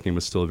code breaking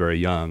was still very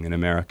young in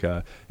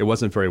America. It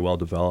wasn't very well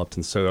developed.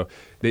 And so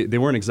they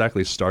weren't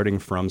exactly starting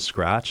from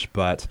scratch,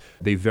 but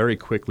they very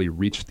quickly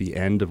reached the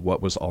end of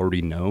what was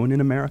already known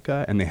in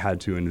America, and they had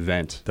to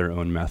invent their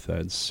own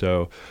methods.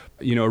 So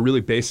a really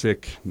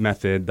basic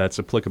method that's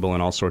applicable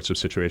in all sorts of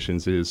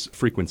situations is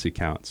frequency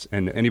counts.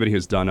 And anybody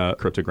who's done a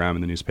cryptogram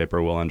in the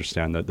newspaper will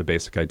understand that the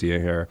basic idea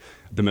here,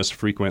 the most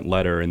frequent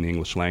letter in the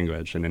English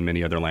language and in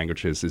many other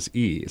languages is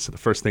E. So the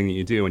first thing that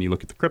you do when you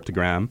look at the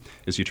cryptogram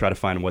is you try to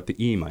find what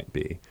the E might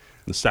be.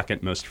 The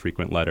second most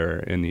frequent letter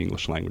in the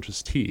English language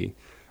is T.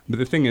 But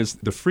the thing is,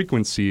 the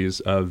frequencies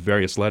of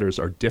various letters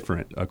are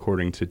different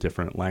according to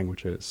different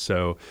languages.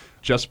 So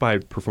just by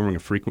performing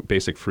a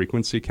basic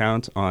frequency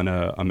count on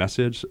a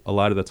message, a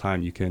lot of the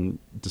time you can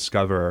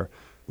discover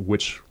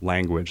which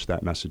language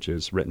that message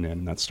is written in.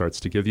 And that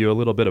starts to give you a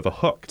little bit of a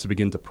hook to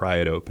begin to pry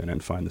it open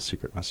and find the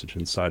secret message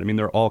inside. I mean,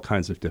 there are all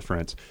kinds of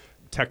different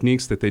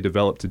techniques that they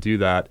developed to do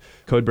that.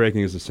 Code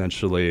breaking is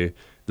essentially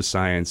the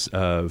science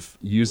of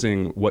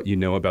using what you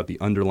know about the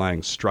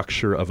underlying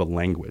structure of a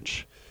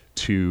language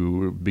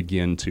to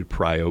begin to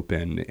pry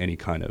open any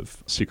kind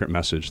of secret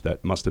message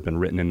that must have been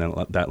written in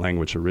that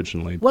language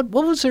originally. What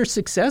was their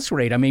success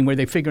rate? I mean, were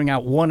they figuring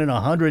out 1 in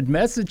 100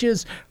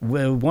 messages,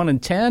 1 in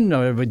 10,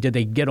 or did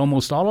they get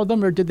almost all of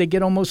them, or did they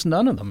get almost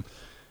none of them?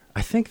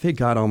 I think they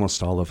got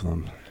almost all of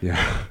them.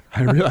 Yeah,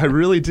 I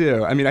really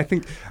do. I mean, I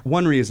think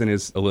one reason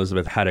is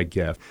Elizabeth had a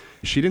gift.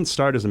 She didn't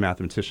start as a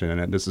mathematician,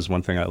 and this is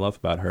one thing I love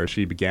about her.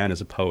 She began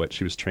as a poet.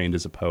 She was trained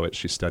as a poet.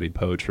 She studied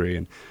poetry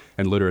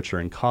and literature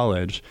in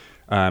college.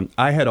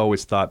 I had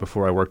always thought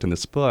before I worked on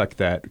this book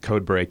that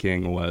code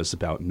breaking was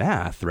about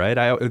math, right?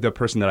 The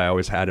person that I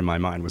always had in my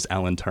mind was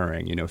Alan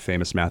Turing,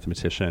 famous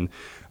mathematician.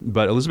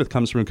 But Elizabeth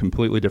comes from a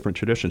completely different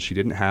tradition. She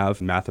didn't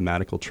have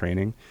mathematical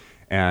training.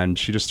 And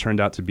she just turned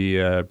out to be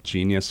a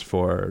genius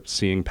for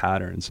seeing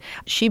patterns.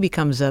 She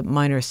becomes a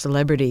minor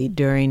celebrity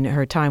during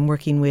her time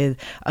working with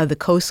the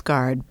Coast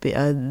Guard.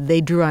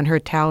 They drew on her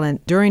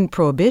talent during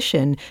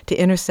Prohibition to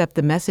intercept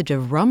the message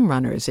of rum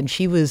runners. And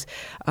she was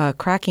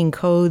cracking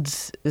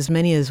codes as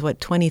many as,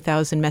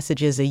 20,000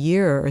 messages a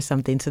year or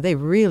something. So they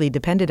really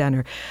depended on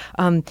her.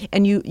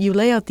 And you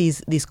lay out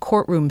these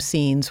courtroom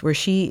scenes where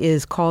she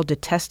is called to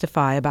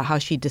testify about how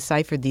she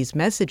deciphered these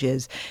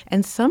messages.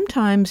 And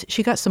sometimes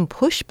she got some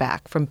pushback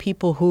from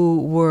people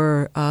who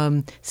were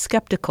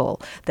skeptical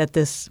that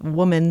this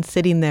woman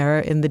sitting there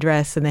in the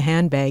dress and the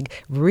handbag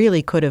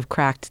really could have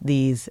cracked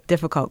these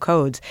difficult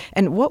codes.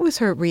 And what was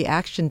her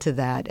reaction to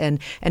that?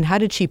 And how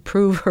did she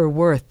prove her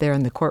worth there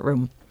in the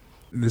courtroom?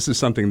 This is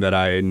something that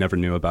I never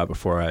knew about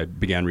before I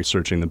began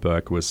researching the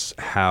book, was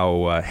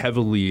how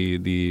heavily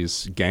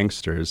these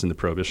gangsters in the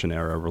Prohibition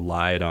era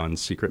relied on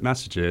secret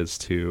messages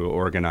to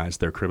organize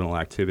their criminal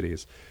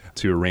activities,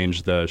 to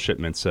arrange the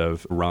shipments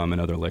of rum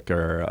and other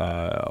liquor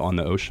on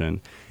the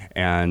ocean.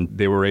 And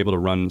they were able to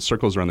run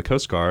circles around the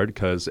Coast Guard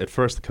because at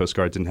first the Coast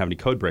Guard didn't have any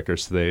code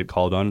breakers, so they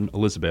called on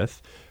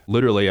Elizabeth.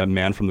 Literally, a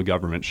man from the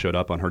government showed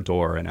up on her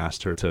door and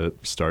asked her to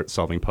start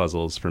solving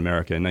puzzles for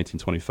America in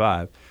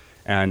 1925.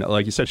 And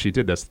like you said, she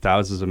did this.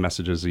 Thousands of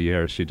messages a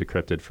year she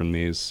decrypted from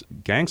these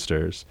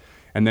gangsters.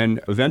 And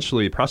then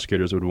eventually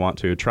prosecutors would want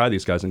to try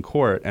these guys in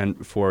court.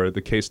 And for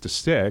the case to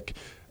stick,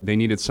 they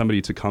needed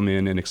somebody to come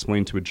in and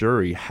explain to a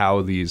jury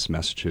how these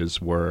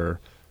messages were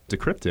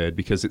decrypted,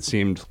 because it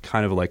seemed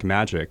kind of like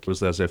magic. It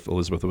was as if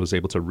Elizabeth was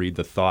able to read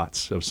the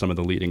thoughts of some of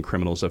the leading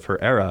criminals of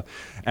her era.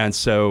 And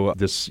so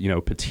this,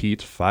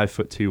 petite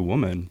 5'2"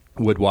 woman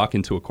would walk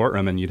into a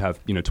courtroom and you'd have,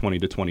 20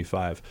 to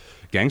 25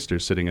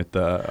 gangsters sitting at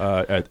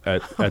the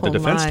at the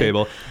defense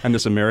table, and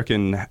this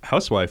American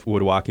housewife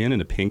would walk in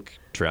a pink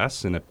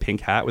dress and a pink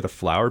hat with a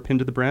flower pinned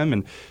to the brim,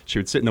 and she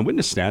would sit in the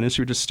witness stand and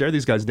she would just stare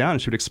these guys down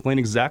and she would explain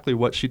exactly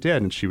what she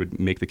did, and she would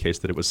make the case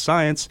that it was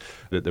science,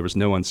 that there was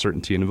no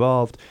uncertainty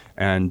involved,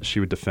 and she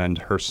would defend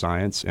her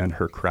science and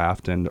her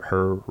craft and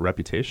her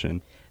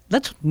reputation.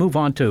 Let's move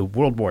on to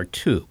World War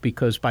II,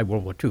 because by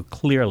World War II,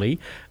 clearly,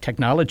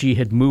 technology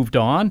had moved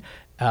on.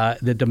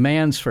 The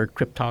demands for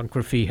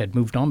cryptography had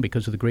moved on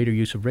because of the greater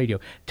use of radio.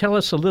 Tell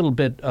us a little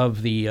bit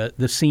of the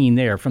scene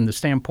there from the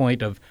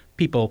standpoint of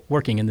people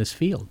working in this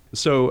field.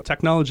 So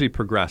technology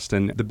progressed,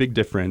 and the big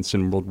difference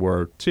in World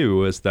War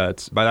II is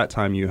that by that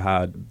time you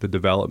had the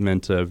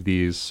development of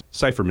these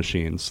cipher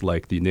machines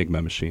like the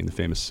Enigma machine, the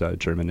famous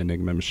German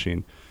Enigma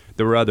machine.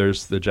 There were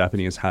others. The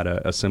Japanese had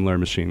a similar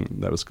machine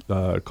that was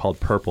called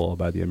Purple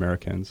by the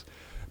Americans.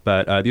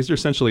 But these are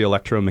essentially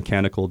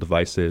electromechanical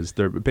devices.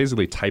 They're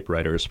basically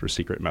typewriters for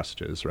secret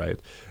messages, right?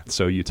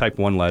 So you type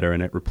one letter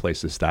and it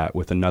replaces that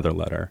with another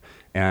letter.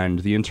 And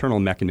the internal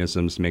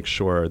mechanisms make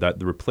sure that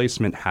the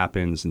replacement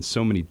happens in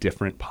so many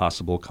different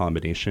possible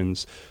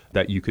combinations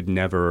that you could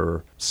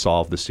never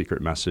solve the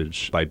secret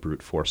message by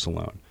brute force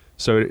alone.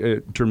 So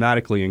it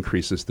dramatically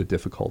increases the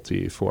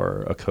difficulty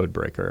for a code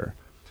breaker.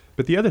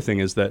 But the other thing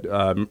is that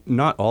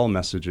not all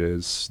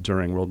messages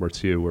during World War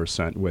II were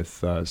sent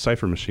with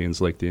cipher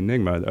machines like the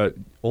Enigma.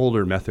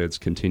 Older methods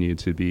continued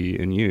to be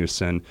in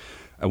use. And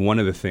one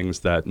of the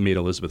things that made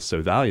Elizabeth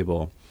so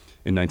valuable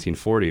in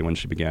 1940 when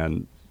she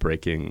began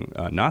breaking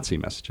Nazi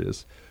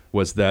messages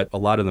was that a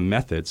lot of the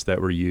methods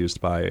that were used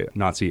by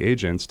Nazi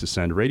agents to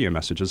send radio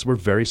messages were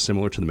very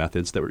similar to the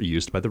methods that were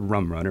used by the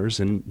rum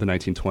runners in the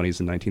 1920s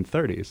and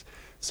 1930s.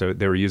 So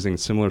they were using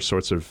similar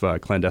sorts of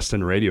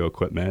clandestine radio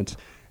equipment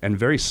and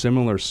very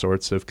similar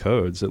sorts of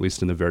codes, at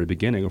least in the very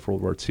beginning of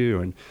World War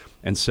II.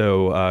 And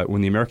so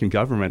when the American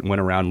government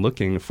went around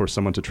looking for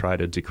someone to try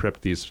to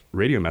decrypt these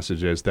radio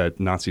messages that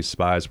Nazi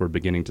spies were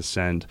beginning to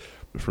send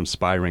from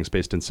spy rings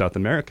based in South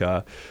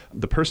America,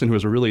 the person who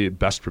was really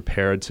best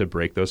prepared to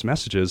break those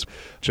messages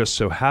just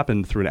so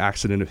happened through an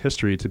accident of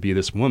history to be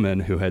this woman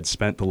who had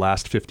spent the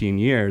last 15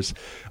 years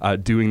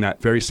doing that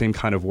very same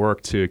kind of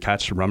work to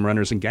catch rum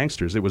runners and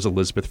gangsters. It was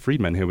Elizabeth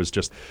Friedman, who was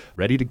just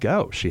ready to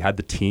go. She had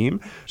the team.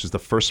 She's the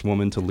first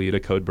woman to lead a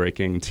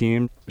code-breaking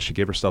team. She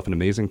gave herself an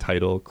amazing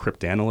title,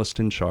 cryptanalyst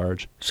in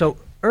charge. So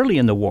early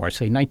in the war,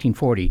 say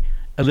 1940,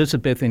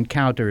 Elizabeth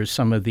encounters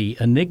some of the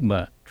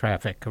Enigma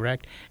traffic,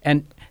 correct?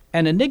 And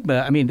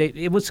Enigma, I mean,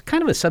 it was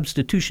kind of a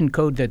substitution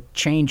code that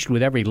changed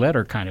with every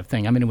letter kind of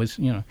thing. I mean, it was,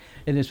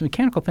 it is a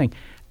mechanical thing.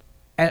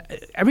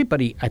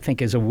 Everybody, I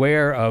think, is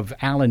aware of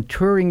Alan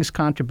Turing's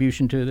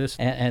contribution to this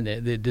and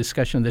the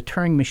discussion of the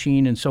Turing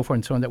machine and so forth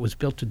and so on that was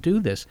built to do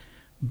this.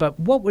 But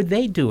what were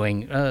they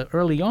doing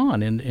early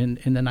on in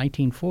the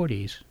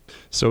 1940s?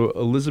 So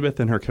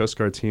Elizabeth and her Coast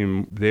Guard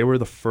team, they were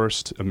the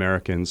first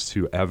Americans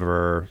to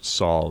ever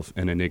solve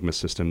an Enigma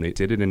system. They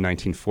did it in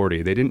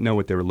 1940. They didn't know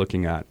what they were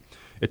looking at.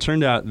 It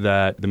turned out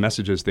that the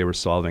messages they were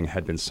solving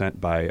had been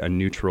sent by a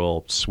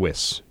neutral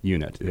Swiss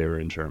unit. They were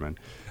in German.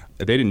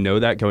 They didn't know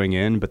that going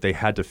in, but they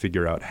had to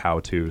figure out how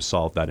to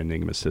solve that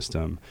Enigma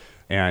system.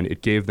 And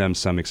it gave them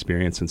some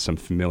experience and some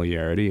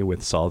familiarity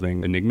with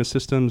solving Enigma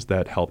systems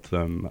that helped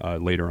them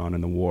later on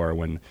in the war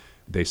when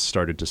they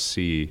started to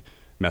see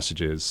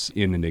messages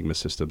in Enigma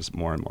systems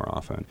more and more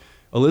often.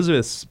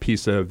 Elizabeth's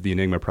piece of the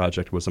Enigma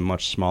project was a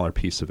much smaller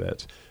piece of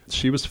it.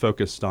 She was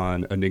focused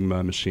on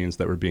Enigma machines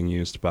that were being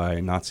used by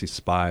Nazi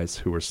spies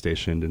who were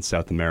stationed in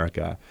South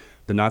America.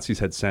 The Nazis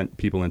had sent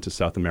people into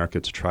South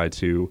America to try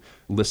to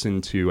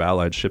listen to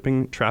Allied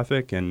shipping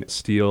traffic and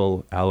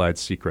steal Allied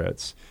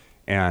secrets.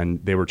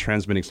 And they were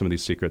transmitting some of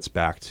these secrets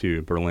back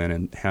to Berlin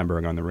and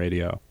Hamburg on the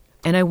radio.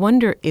 And I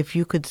wonder if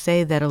you could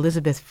say that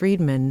Elizabeth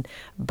Friedman,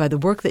 by the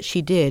work that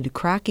she did,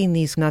 cracking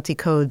these Nazi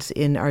codes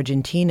in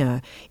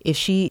Argentina, if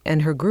she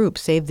and her group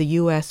saved the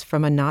U.S.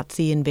 from a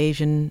Nazi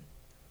invasion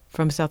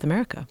from South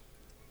America.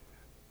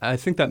 I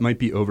think that might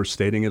be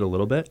overstating it a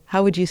little bit.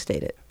 How would you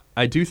state it?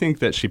 I do think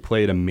that she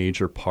played a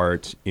major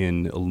part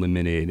in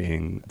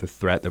eliminating the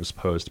threat that was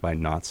posed by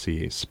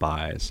Nazi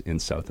spies in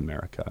South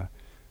America.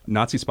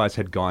 Nazi spies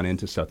had gone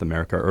into South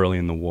America early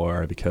in the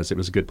war because it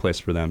was a good place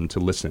for them to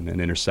listen and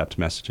intercept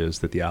messages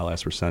that the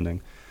Allies were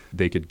sending.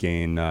 They could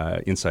gain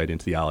insight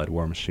into the Allied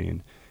war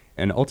machine.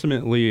 And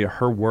ultimately,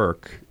 her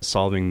work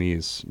solving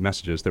these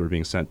messages that were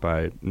being sent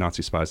by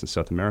Nazi spies in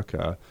South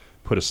America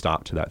put a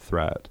stop to that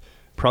threat.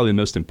 Probably the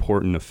most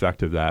important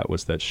effect of that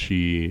was that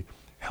she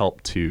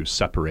helped to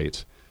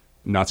separate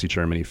Nazi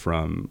Germany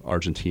from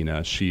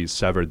Argentina. She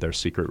severed their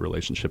secret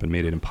relationship and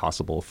made it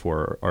impossible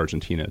for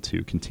Argentina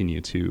to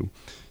continue to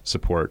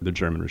support the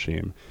German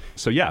regime.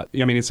 So yeah,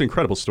 I mean, it's an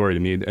incredible story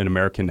to me. An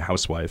American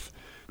housewife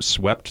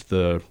swept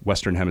the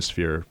Western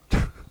Hemisphere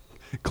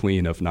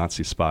clean of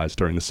Nazi spies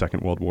during the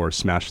Second World War,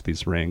 smashed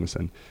these rings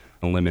and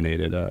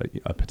eliminated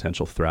a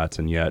potential threat.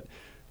 And yet,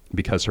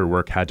 because her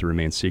work had to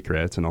remain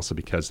secret, and also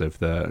because of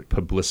the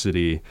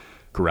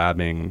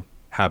publicity-grabbing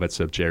habits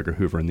of J. Edgar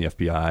Hoover and the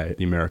FBI,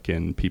 the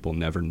American people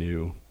never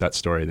knew that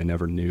story. They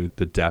never knew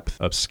the depth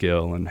of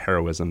skill and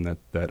heroism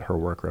that her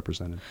work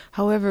represented.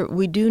 However,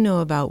 we do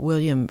know about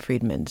William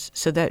Friedman.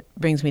 So that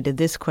brings me to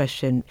this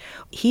question.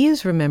 He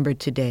is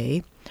remembered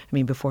today,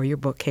 before your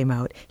book came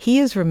out, he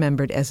is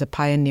remembered as a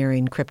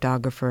pioneering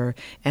cryptographer,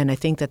 and I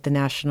think that the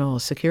National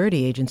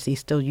Security Agency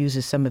still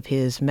uses some of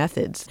his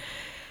methods.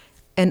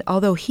 And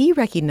although he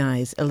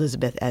recognized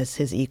Elizabeth as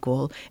his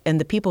equal, and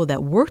the people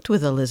that worked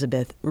with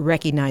Elizabeth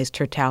recognized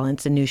her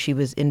talents and knew she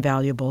was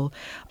invaluable,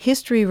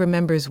 history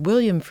remembers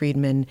William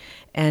Friedman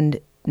and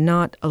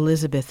not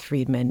Elizabeth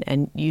Friedman.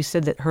 And you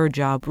said that her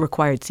job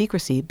required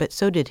secrecy, but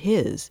so did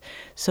his.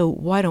 So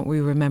why don't we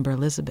remember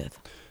Elizabeth?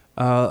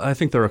 I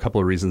think there are a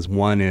couple of reasons.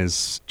 One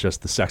is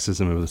just the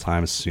sexism of the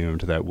time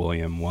assumed that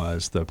William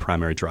was the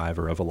primary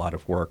driver of a lot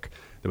of work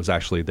that was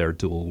actually their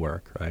dual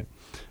work, right?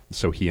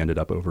 So he ended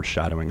up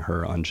overshadowing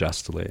her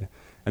unjustly.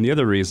 And the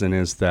other reason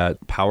is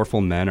that powerful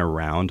men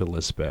around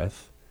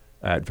Elizabeth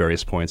at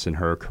various points in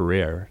her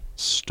career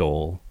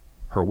stole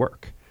her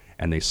work,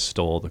 and they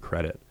stole the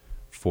credit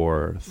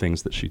for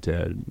things that she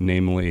did,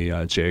 namely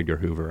J. Edgar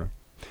Hoover.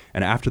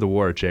 And after the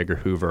war, J. Edgar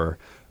Hoover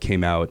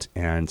came out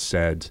and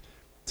said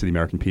to the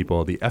American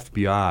people, the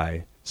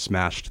FBI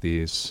smashed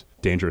these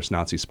dangerous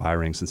Nazi spy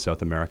rings in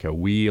South America.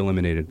 We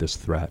eliminated this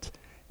threat,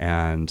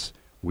 and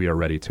we are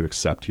ready to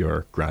accept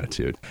your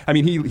gratitude. I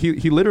mean,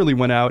 he literally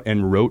went out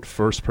and wrote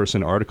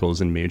first-person articles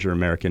in major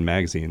American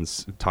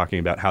magazines talking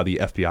about how the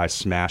FBI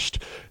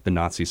smashed the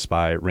Nazi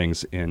spy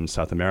rings in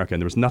South America.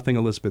 And there was nothing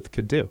Elizabeth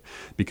could do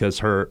because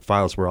her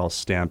files were all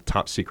stamped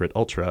top secret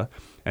ultra,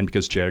 and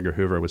because J. Edgar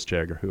Hoover was J.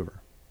 Edgar Hoover.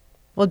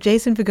 Well,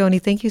 Jason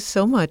Vigoni, thank you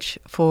so much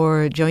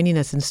for joining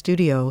us in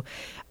studio.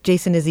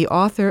 Jason is the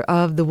author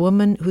of The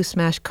Woman Who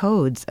Smashed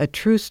Codes, a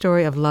true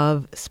story of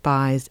love,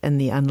 spies, and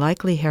the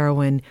unlikely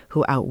heroine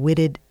who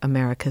outwitted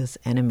America's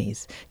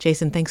enemies.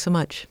 Jason, thanks so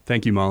much.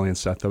 Thank you, Molly and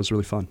Seth. That was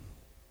really fun.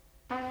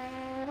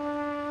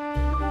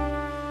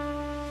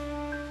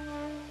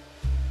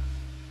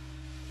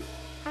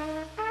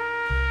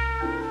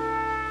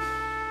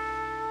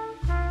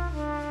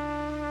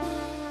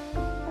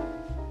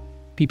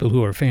 People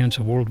who are fans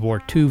of World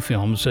War II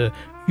films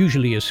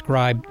usually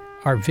ascribe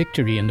our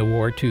victory in the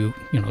war to,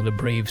 the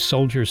brave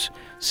soldiers,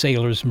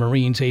 sailors,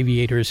 Marines,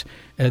 aviators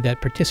that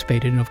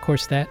participated. And of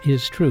course, that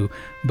is true.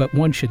 But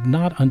one should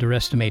not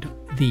underestimate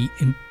the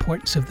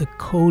importance of the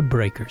code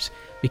breakers,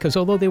 because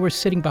although they were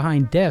sitting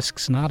behind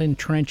desks, not in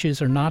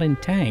trenches or not in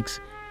tanks,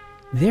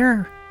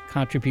 their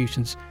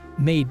contributions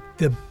made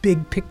the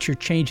big picture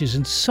changes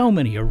in so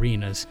many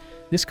arenas.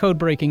 This code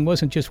breaking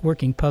wasn't just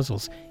working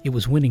puzzles, it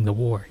was winning the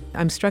war.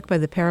 I'm struck by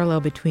the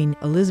parallel between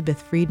Elizabeth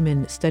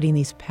Friedman studying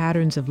these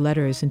patterns of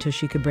letters until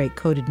she could break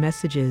coded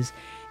messages,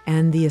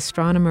 and the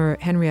astronomer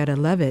Henrietta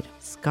Leavitt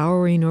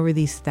scouring over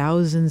these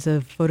thousands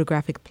of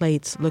photographic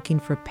plates looking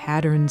for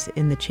patterns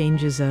in the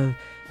changes of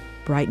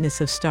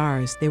brightness of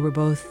stars. They were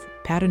both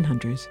pattern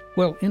hunters.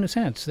 Well, in a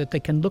sense, that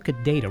they can look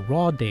at data,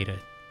 raw data,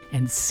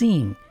 and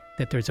seeing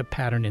that there's a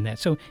pattern in that.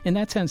 So in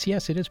that sense,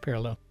 yes, it is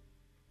parallel.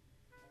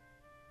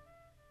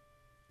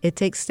 It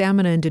takes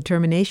stamina and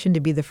determination to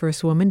be the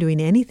first woman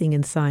doing anything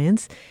in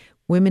science.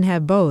 Women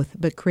have both,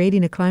 but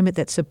creating a climate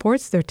that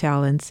supports their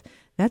talents,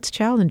 that's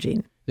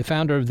challenging. The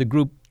founder of the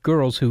group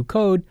Girls Who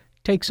Code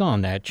takes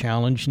on that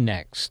challenge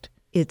next.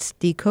 It's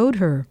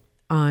DecodeHer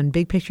on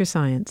Big Picture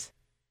Science.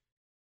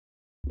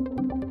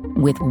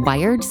 With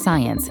Wired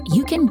Science,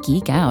 you can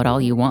geek out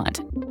all you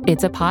want.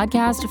 It's a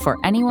podcast for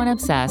anyone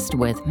obsessed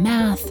with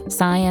math,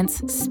 science,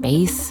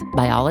 space,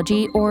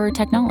 biology, or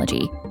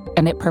technology.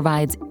 And it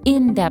provides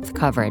in-depth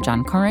coverage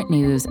on current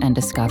news and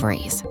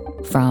discoveries.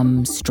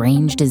 From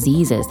strange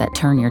diseases that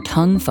turn your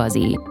tongue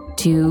fuzzy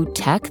to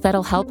tech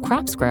that'll help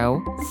crops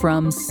grow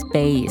from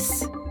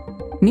space.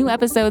 New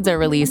episodes are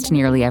released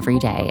nearly every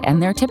day,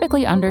 and they're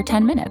typically under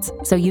 10 minutes,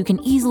 so you can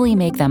easily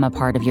make them a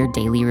part of your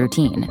daily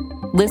routine.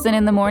 Listen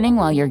in the morning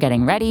while you're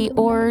getting ready,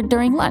 or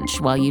during lunch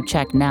while you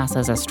check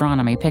NASA's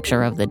astronomy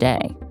picture of the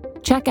day.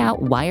 Check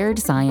out Wired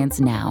Science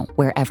now,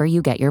 wherever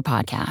you get your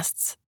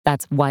podcasts.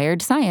 That's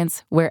Wired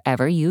Science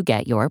wherever you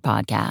get your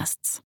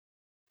podcasts.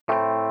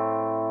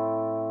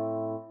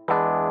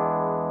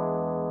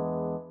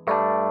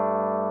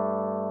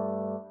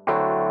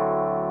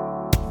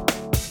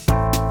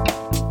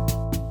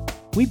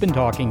 We've been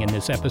talking in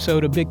this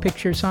episode of Big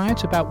Picture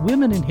Science about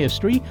women in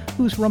history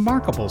whose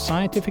remarkable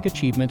scientific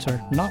achievements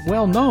are not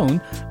well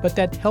known, but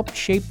that helped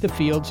shape the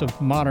fields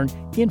of modern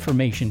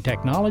information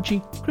technology,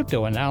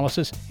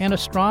 cryptoanalysis, and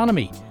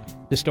astronomy.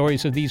 The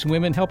stories of these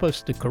women help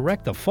us to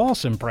correct the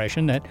false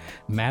impression that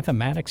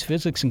mathematics,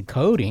 physics, and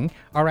coding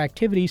are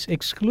activities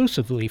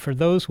exclusively for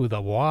those with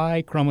a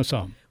Y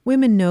chromosome.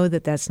 Women know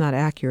that that's not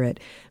accurate,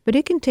 but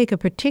it can take a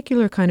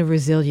particular kind of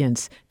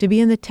resilience to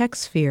be in the tech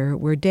sphere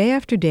where day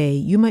after day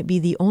you might be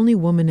the only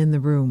woman in the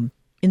room.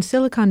 In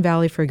Silicon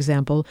Valley, for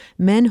example,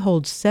 men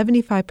hold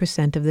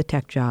 75% of the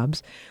tech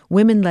jobs,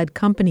 women-led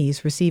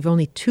companies receive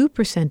only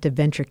 2% of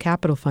venture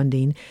capital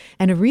funding,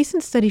 and a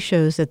recent study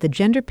shows that the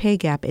gender pay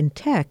gap in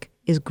tech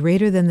is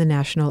greater than the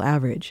national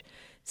average.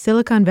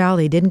 Silicon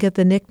Valley didn't get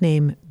the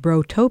nickname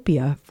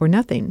Brotopia for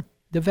nothing.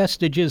 The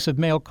vestiges of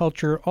male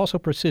culture also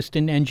persist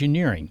in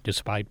engineering.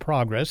 Despite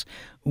progress,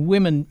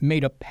 women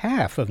made up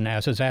half of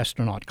NASA's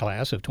astronaut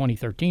class of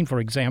 2013, for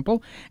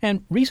example,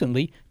 and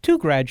recently 2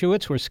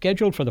 graduates were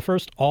scheduled for the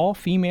first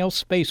all-female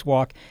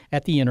spacewalk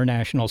at the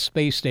International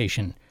Space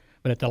Station.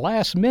 But at the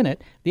last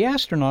minute, the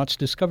astronauts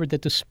discovered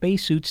that the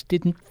spacesuits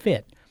didn't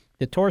fit.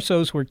 The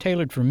torsos were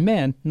tailored for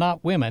men,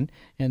 not women,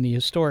 and the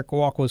historic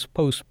walk was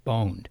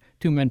postponed.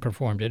 2 men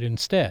performed it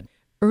instead.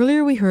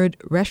 Earlier we heard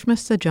Reshma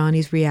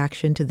Saujani's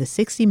reaction to the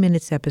 60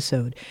 Minutes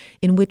episode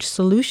in which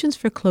solutions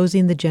for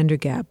closing the gender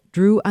gap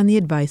drew on the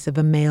advice of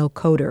a male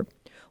coder,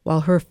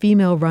 while her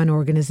female-run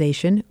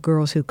organization,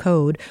 Girls Who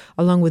Code,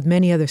 along with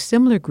many other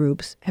similar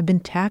groups, have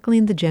been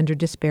tackling the gender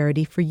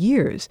disparity for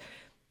years.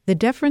 The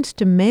deference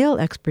to male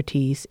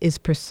expertise is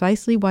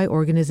precisely why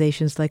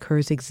organizations like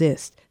hers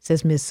exist,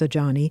 says Ms.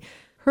 Saujani.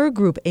 Her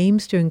group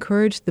aims to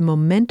encourage the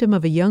momentum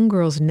of a young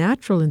girl's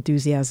natural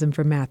enthusiasm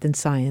for math and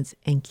science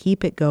and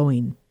keep it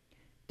going.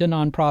 The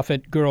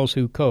nonprofit Girls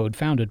Who Code,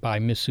 founded by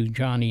Ms.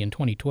 Saujani in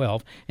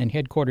 2012 and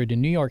headquartered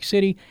in New York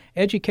City,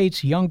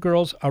 educates young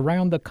girls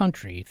around the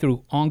country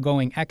through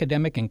ongoing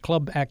academic and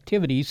club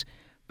activities.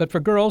 But for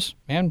girls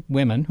and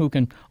women who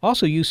can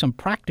also use some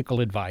practical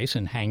advice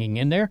and hanging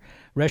in there,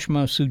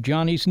 Reshma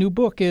Saujani's new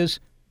book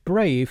is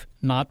Brave,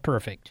 Not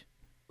Perfect.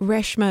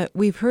 Reshma,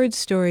 we've heard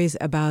stories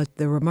about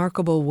the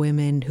remarkable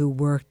women who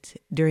worked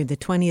during the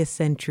 20th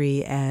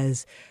century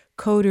as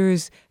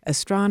coders,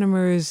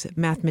 astronomers,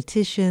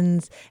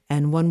 mathematicians,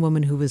 and one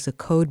woman who was a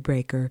code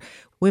breaker.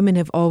 Women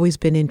have always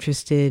been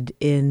interested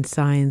in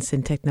science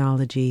and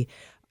technology.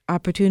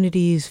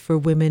 Opportunities for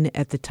women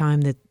at the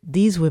time that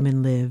these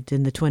women lived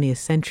in the 20th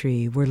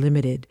century were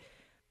limited.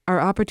 Are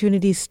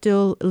opportunities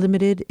still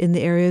limited in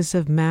the areas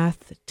of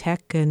math,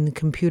 tech, and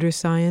computer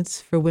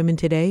science for women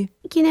today?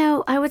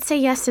 I would say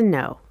yes and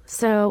no.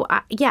 So,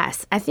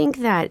 yes, I think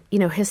that,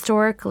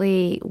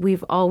 historically,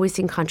 we've always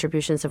seen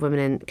contributions of women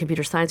in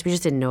computer science. We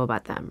just didn't know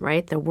about them,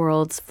 right? The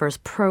world's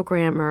first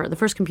programmer, the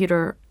first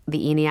computer,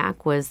 the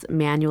ENIAC, was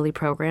manually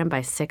programmed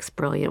by 6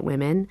 brilliant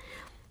women.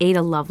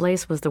 Ada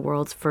Lovelace was the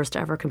world's first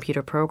ever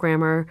computer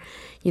programmer.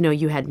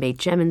 You had Mae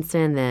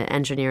Jemison, the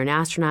engineer and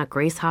astronaut,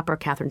 Grace Hopper,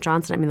 Katherine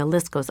Johnson. I mean, the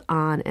list goes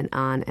on and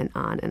on and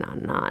on and on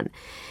and on.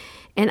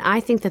 And I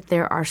think that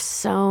there are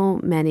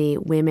so many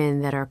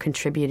women that are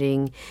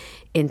contributing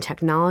in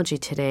technology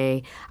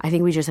today. I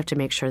think we just have to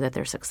make sure that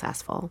they're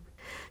successful.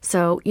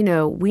 So,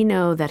 we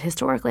know that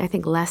historically, I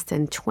think less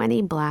than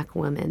 20 Black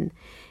women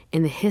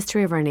in the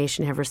history of our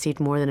nation have received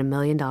more than $1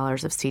 million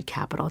of seed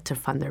capital to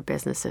fund their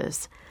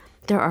businesses.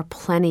 There are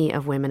plenty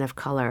of women of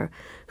color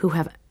who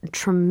have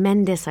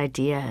tremendous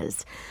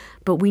ideas,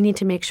 but we need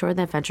to make sure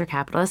that venture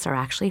capitalists are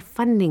actually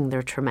funding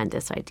their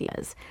tremendous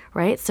ideas,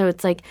 right? So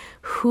it's like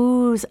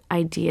whose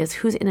ideas,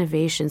 whose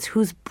innovations,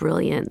 whose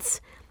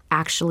brilliance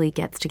actually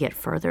gets to get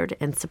furthered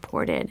and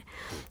supported.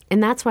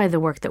 And that's why the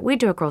work that we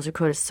do at Girls Who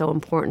Code is so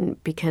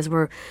important, because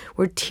we're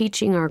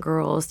teaching our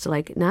girls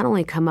to not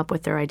only come up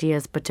with their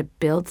ideas, but to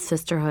build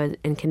sisterhood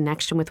and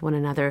connection with one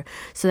another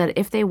so that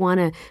if they want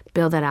to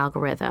build that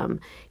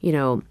algorithm,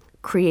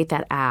 create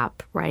that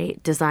app,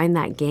 right, design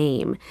that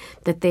game,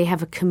 that they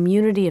have a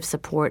community of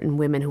support and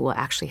women who will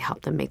actually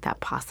help them make that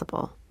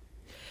possible.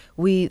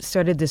 We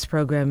started this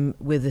program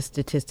with a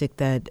statistic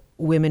that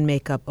women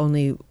make up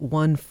only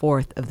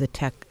 1/4 of the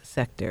tech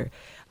sector.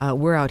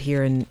 We're out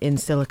here in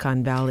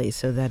Silicon Valley,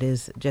 so that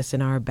is just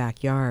in our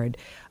backyard.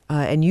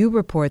 And you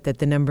report that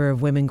the number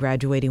of women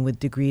graduating with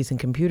degrees in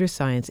computer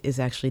science is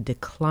actually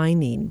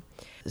declining.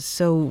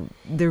 So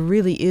there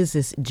really is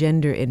this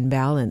gender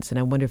imbalance, and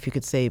I wonder if you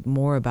could say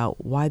more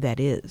about why that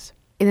is.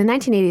 In the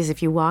 1980s,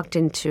 if you walked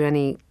into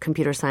any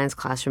computer science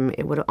classroom,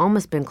 it would have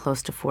almost been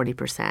close to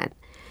 40%.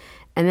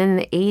 And then in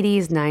the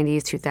 80s,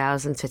 90s,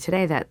 2000s to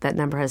today, that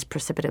number has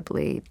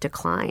precipitously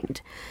declined.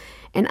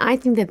 And I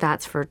think that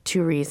that's for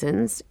 2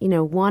 reasons.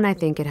 One, I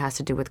think it has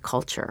to do with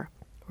culture,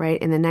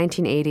 right? In the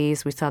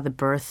 1980s, we saw the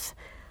birth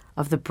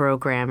of the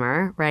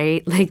programmer,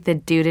 right? Like the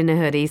dude in a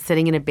hoodie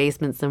sitting in a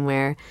basement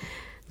somewhere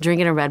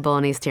drinking a Red Bull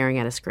and he's staring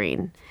at a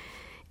screen.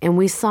 And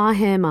we saw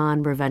him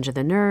on Revenge of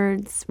the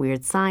Nerds,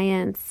 Weird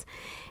Science,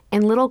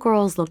 and little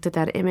girls looked at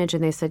that image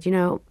and they said, you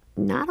know,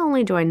 not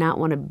only do I not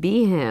want to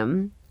be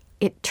him,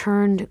 it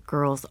turned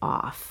girls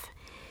off.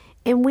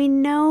 And we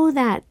know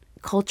that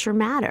culture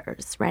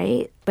matters,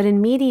 right? But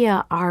in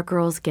media, our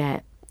girls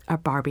get a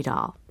Barbie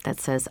doll that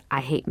says,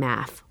 I hate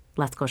math,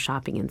 let's go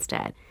shopping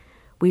instead.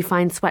 We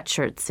find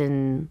sweatshirts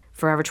in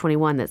Forever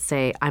 21 that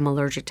say, I'm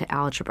allergic to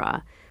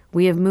algebra.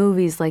 We have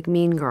movies like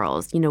Mean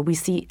Girls. You know, we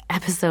see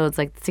episodes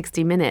like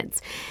 60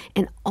 Minutes.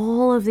 And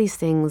all of these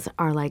things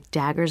are like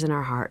daggers in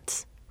our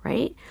hearts,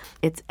 right?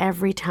 It's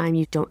every time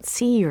you don't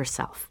see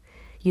yourself,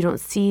 you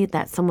don't see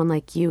that someone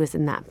like you is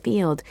in that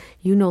field,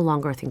 you no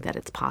longer think that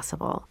it's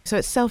possible. So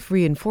it's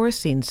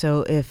self-reinforcing.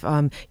 So if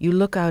you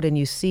look out and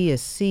you see a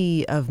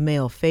sea of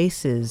male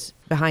faces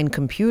behind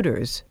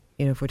computers,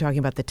 you know, if we're talking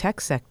about the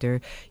tech sector,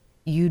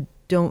 you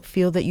don't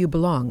feel that you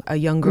belong. A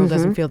young girl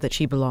doesn't feel that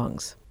she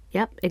belongs.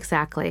 Yep,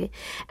 exactly.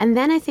 And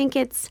then I think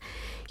it's,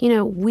 you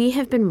know, we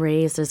have been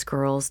raised as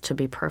girls to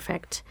be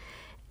perfect.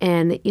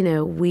 And, you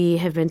know, we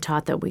have been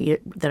taught that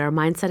our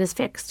mindset is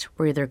fixed.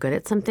 We're either good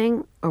at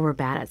something or we're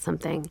bad at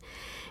something.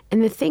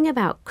 And the thing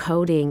about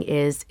coding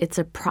is it's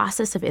a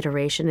process of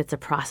iteration. It's a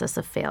process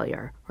of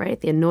failure, right?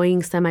 The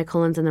annoying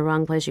semicolon's in the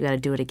wrong place. You got to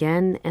do it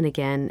again and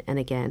again and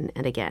again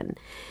and again.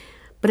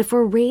 But if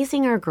we're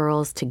raising our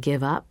girls to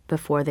give up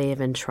before they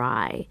even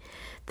try,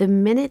 the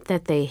minute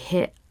that they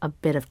hit a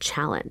bit of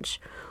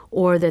challenge,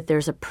 or that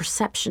there's a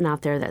perception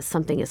out there that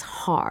something is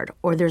hard,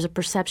 or there's a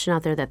perception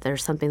out there that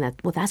there's something that,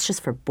 well, that's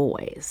just for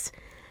boys,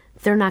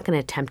 they're not going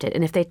to attempt it.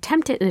 And if they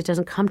attempt it and it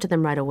doesn't come to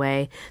them right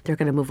away, they're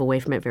going to move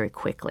away from it very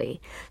quickly.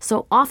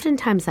 So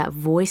oftentimes that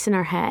voice in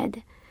our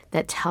head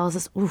that tells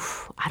us,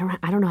 oof, I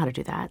don't know how to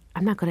do that.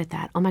 I'm not good at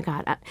that. Oh my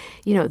God.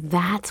 You know,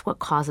 that's what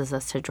causes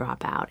us to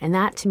drop out. And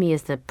that to me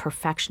is the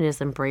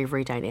perfectionism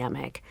bravery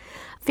dynamic.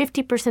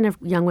 50% of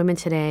young women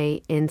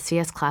today in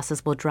CS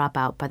classes will drop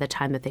out by the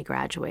time that they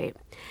graduate.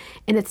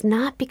 And it's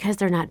not because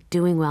they're not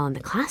doing well in the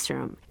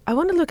classroom. I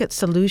want to look at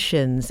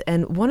solutions.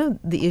 And one of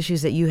the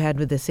issues that you had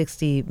with the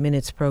 60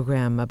 Minutes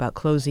program about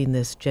closing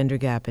this gender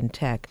gap in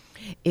tech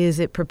is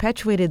it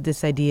perpetuated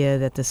this idea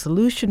that the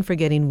solution for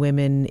getting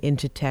women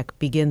into tech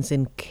begins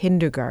in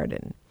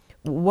kindergarten.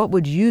 What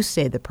would you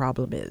say the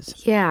problem is?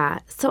 Yeah.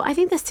 So I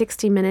think the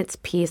 60 Minutes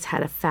piece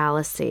had a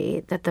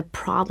fallacy that the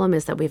problem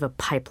is that we have a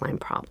pipeline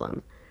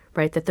problem,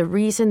 right? That the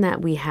reason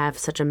that we have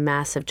such a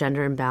massive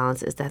gender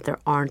imbalance is that there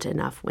aren't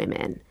enough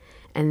women.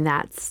 And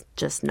that's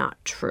just not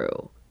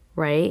true,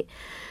 right?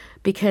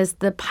 Because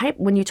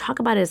when you talk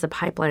about it as a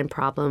pipeline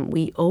problem,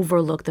 we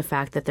overlook the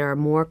fact that there are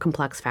more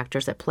complex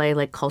factors at play,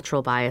 like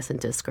cultural bias and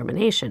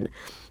discrimination.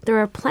 There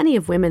are plenty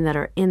of women that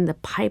are in the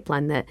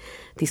pipeline that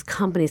these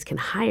companies can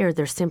hire.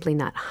 They're simply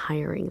not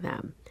hiring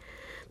them.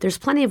 There's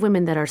plenty of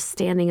women that are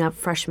standing up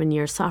freshman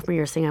year, sophomore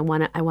year, saying, I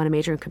want to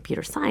major in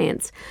computer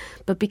science.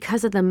 But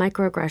because of the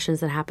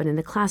microaggressions that happen in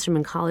the classroom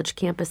and college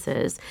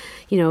campuses,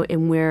 you know,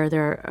 and where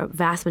there are a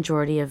vast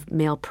majority of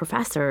male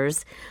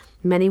professors,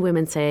 many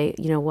women say,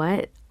 you know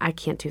what, I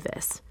can't do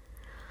this.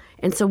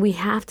 And so we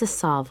have to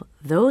solve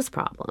those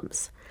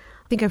problems.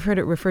 I think I've heard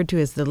it referred to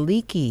as the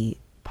leaky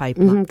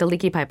pipeline. The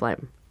leaky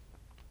pipeline.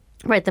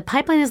 Right, the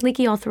pipeline is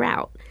leaky all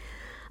throughout.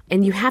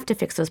 And you have to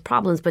fix those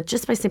problems, but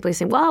just by simply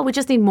saying, well, we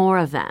just need more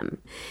of them,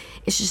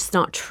 it's just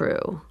not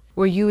true.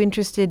 Were you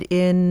interested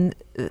in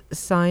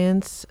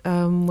science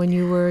when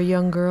you were a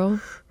young girl?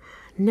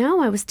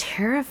 No, I was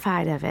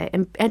terrified of it.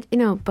 And you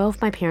know,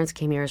 both my parents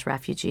came here as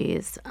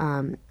refugees,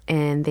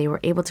 and they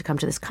were able to come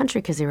to this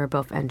country because they were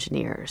both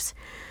engineers.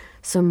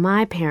 So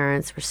my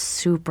parents were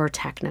super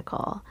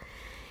technical.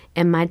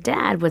 And my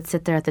dad would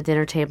sit there at the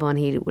dinner table and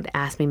he would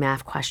ask me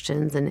math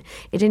questions, and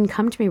it didn't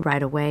come to me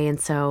right away. And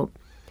so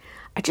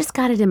I just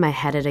got it in my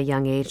head at a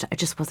young age. I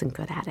just wasn't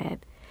good at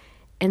it.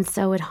 And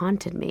so it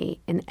haunted me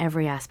in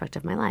every aspect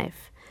of my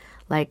life.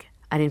 Like,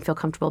 I didn't feel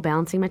comfortable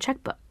balancing my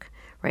checkbook,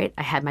 right?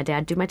 I had my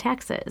dad do my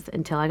taxes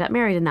until I got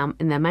married, and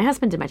then my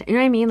husband did my taxes. You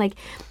know what I mean? Like,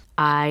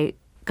 I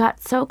got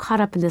so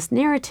caught up in this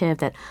narrative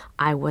that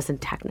I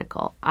wasn't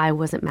technical. I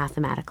wasn't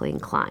mathematically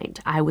inclined.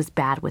 I was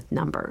bad with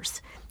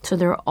numbers. So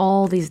there are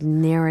all these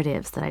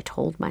narratives that I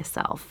told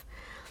myself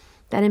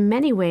that in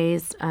many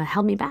ways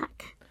held me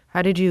back.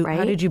 How did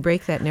you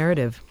break that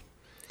narrative?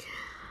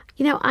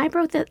 You know, I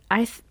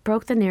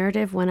broke the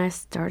narrative when I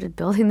started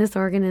building this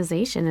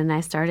organization, and I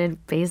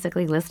started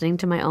basically listening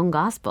to my own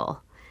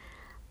gospel.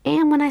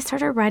 And when I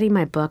started writing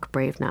my book,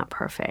 Brave Not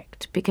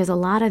Perfect, because a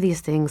lot of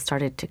these things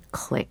started to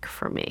click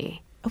for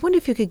me. I wonder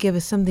if you could give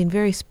us something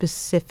very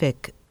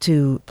specific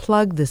to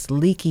plug this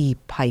leaky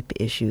pipe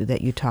issue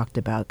that you talked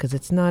about, because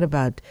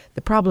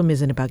the problem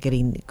isn't about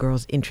getting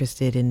girls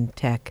interested in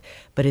tech,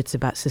 but it's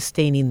about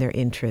sustaining their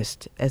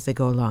interest as they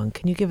go along.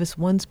 Can you give us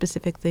one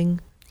specific thing?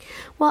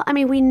 Well, I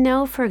mean, we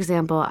know, for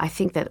example, I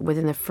think that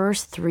within the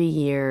first 3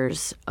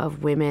 years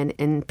of women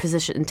in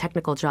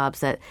technical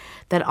jobs, that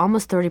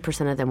almost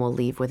 30% of them will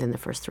leave within the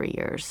first 3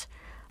 years.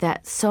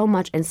 that so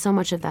much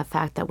of that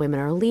fact that women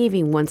are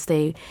leaving once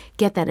they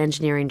get that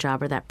engineering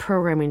job or that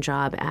programming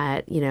job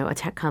at, a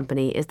tech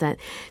company is that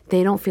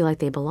they don't feel like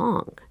they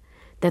belong,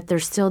 that they're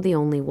still the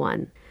only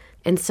one.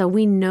 And so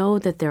we know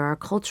that there are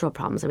cultural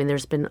problems. I mean,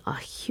 there's been a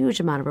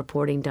huge amount of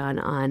reporting done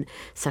on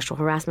sexual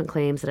harassment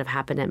claims that have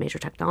happened at major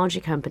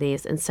technology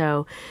companies. And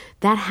so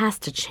that has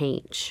to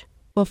change.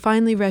 Well,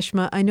 finally,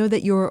 Reshma, I know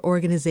that your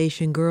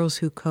organization, Girls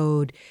Who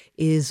Code,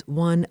 is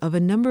one of a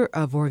number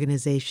of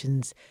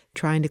organizations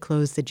trying to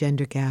close the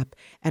gender gap.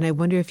 And I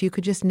wonder if you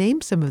could just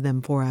name some of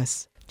them for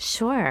us.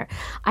 Sure.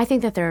 I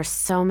think that there are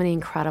so many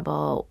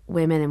incredible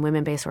women and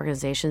women-based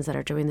organizations that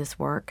are doing this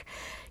work.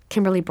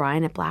 Kimberly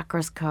Bryan at Black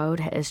Girls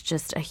Code is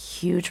just a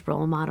huge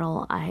role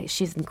model.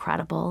 She's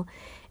incredible.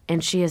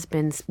 And she has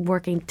been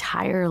working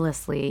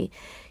tirelessly,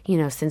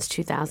 since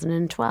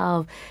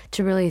 2012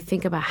 to really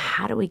think about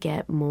how do we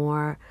get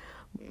more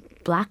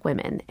Black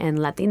women and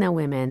Latina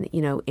women,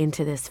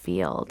 into this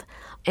field.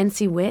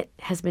 NC Witt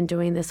has been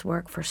doing this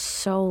work for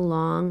so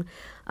long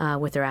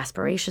with their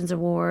Aspirations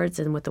Awards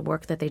and with the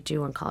work that they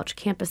do on college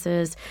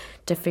campuses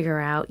to figure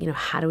out,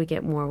 how do we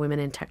get more women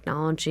in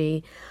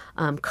technology.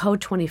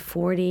 Code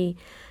 2040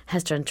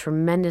 has done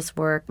tremendous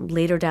work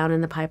later down in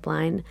the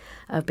pipeline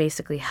of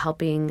basically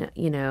helping,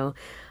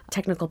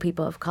 technical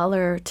people of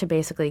color to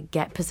basically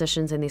get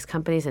positions in these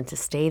companies and to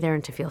stay there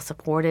and to feel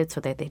supported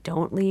so that they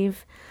don't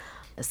leave.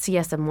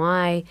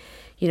 CSMY,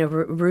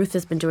 Ruth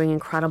has been doing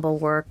incredible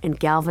work in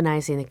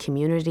galvanizing the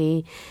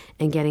community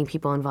and getting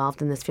people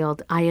involved in this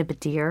field. Aya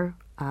Badir,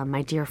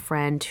 my dear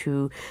friend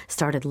who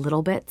started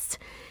Little Bits,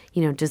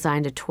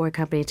 designed a toy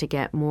company to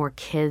get more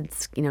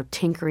kids,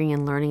 tinkering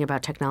and learning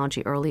about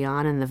technology early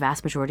on, and the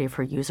vast majority of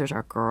her users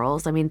are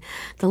girls. I mean,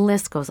 the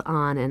list goes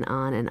on and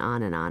on and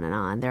on and on and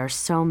on. There are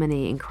so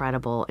many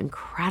incredible,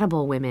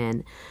 incredible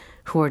women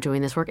who are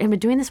doing this work and been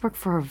doing this work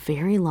for a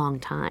very long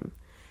time.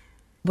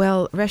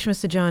 Well, Reshma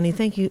Saujani,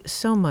 thank you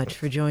so much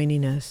for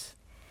joining us.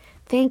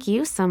 Thank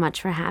you so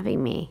much for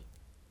having me.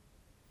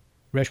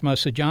 Reshma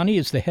Saujani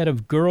is the head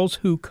of Girls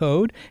Who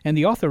Code and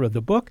the author of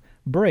the book,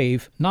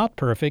 Brave, Not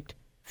Perfect,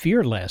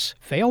 Fear Less,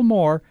 Fail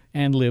More,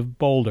 and Live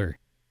Bolder.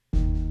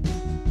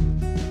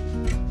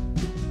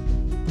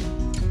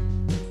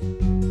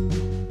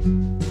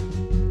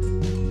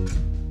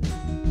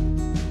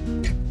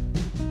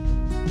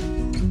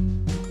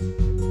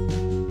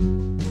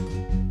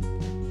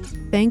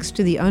 Thanks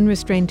to the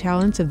unrestrained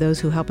talents of those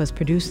who help us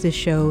produce this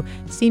show,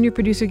 Senior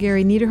Producer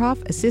Gary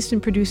Niederhoff,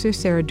 Assistant Producer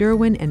Sarah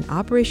Derwin, and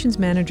Operations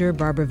Manager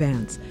Barbara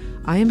Vance.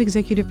 I am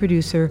Executive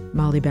Producer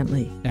Molly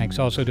Bentley. Thanks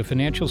also to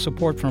financial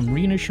support from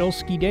Rena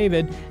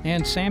Shulsky-David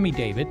and Sammy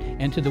David,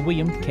 and to the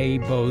William K.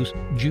 Bowes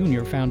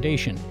Jr.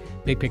 Foundation.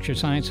 Big Picture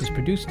Science is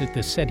produced at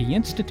the SETI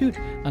Institute,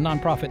 a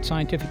nonprofit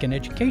scientific and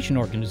education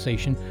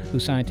organization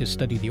whose scientists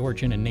study the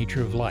origin and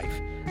nature of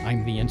life.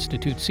 I'm the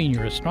Institute's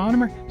senior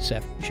astronomer,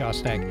 Seth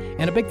Shostak,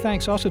 and a big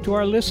thanks also to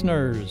our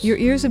listeners. Your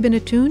ears have been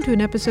attuned to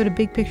an episode of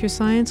Big Picture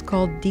Science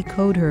called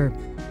DecodeHer.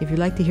 If you'd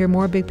like to hear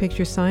more Big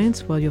Picture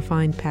Science, well, you'll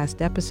find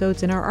past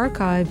episodes in our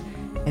archive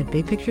at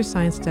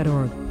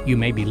bigpicturescience.org. You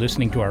may be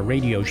listening to our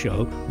radio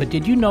show, but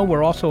did you know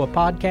we're also a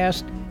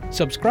podcast?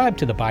 Subscribe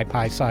to the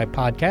BiPi-Sci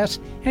podcast,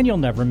 and you'll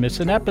never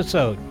miss an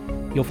episode.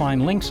 You'll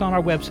find links on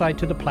our website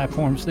to the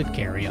platforms that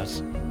carry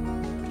us.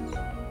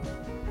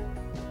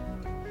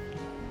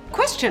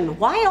 Question,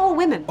 why all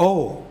women?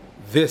 Oh,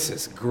 this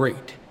is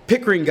great.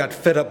 Pickering got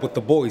fed up with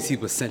the boys he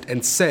was sent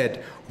and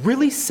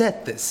really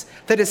said this,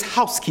 that his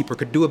housekeeper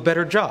could do a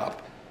better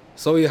job.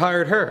 So he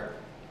hired her.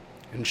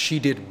 And she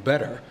did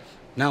better.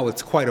 Now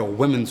it's quite a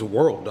women's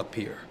world up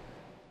here.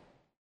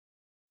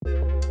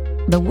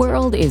 The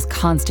world is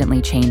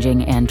constantly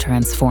changing and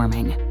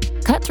transforming.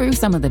 Cut through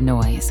some of the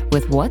noise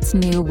with What's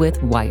New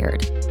with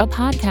Wired, a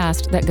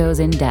podcast that goes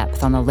in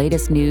depth on the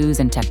latest news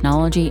and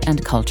technology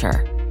and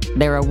culture.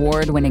 Their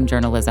award-winning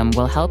journalism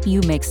will help you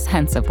make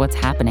sense of what's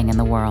happening in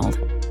the world.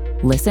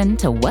 Listen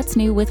to What's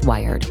New with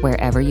Wired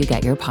wherever you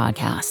get your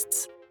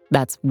podcasts.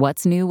 That's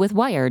What's New with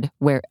Wired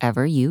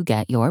wherever you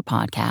get your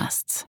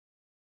podcasts.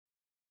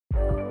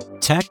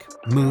 Tech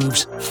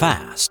moves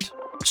fast,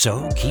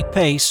 so keep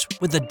pace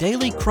with the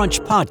Daily Crunch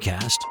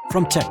podcast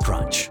from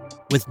TechCrunch.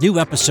 With new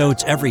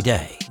episodes every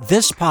day,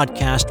 this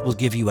podcast will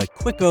give you a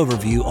quick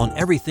overview on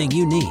everything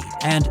you need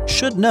and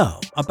should know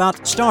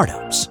about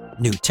startups,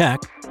 new tech,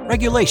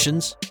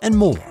 regulations, and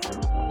more.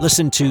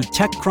 Listen to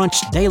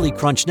TechCrunch Daily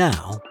Crunch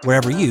now,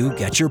 wherever you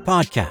get your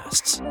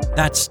podcasts.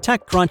 That's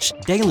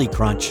TechCrunch Daily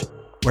Crunch,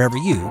 wherever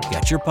you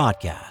get your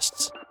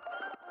podcasts.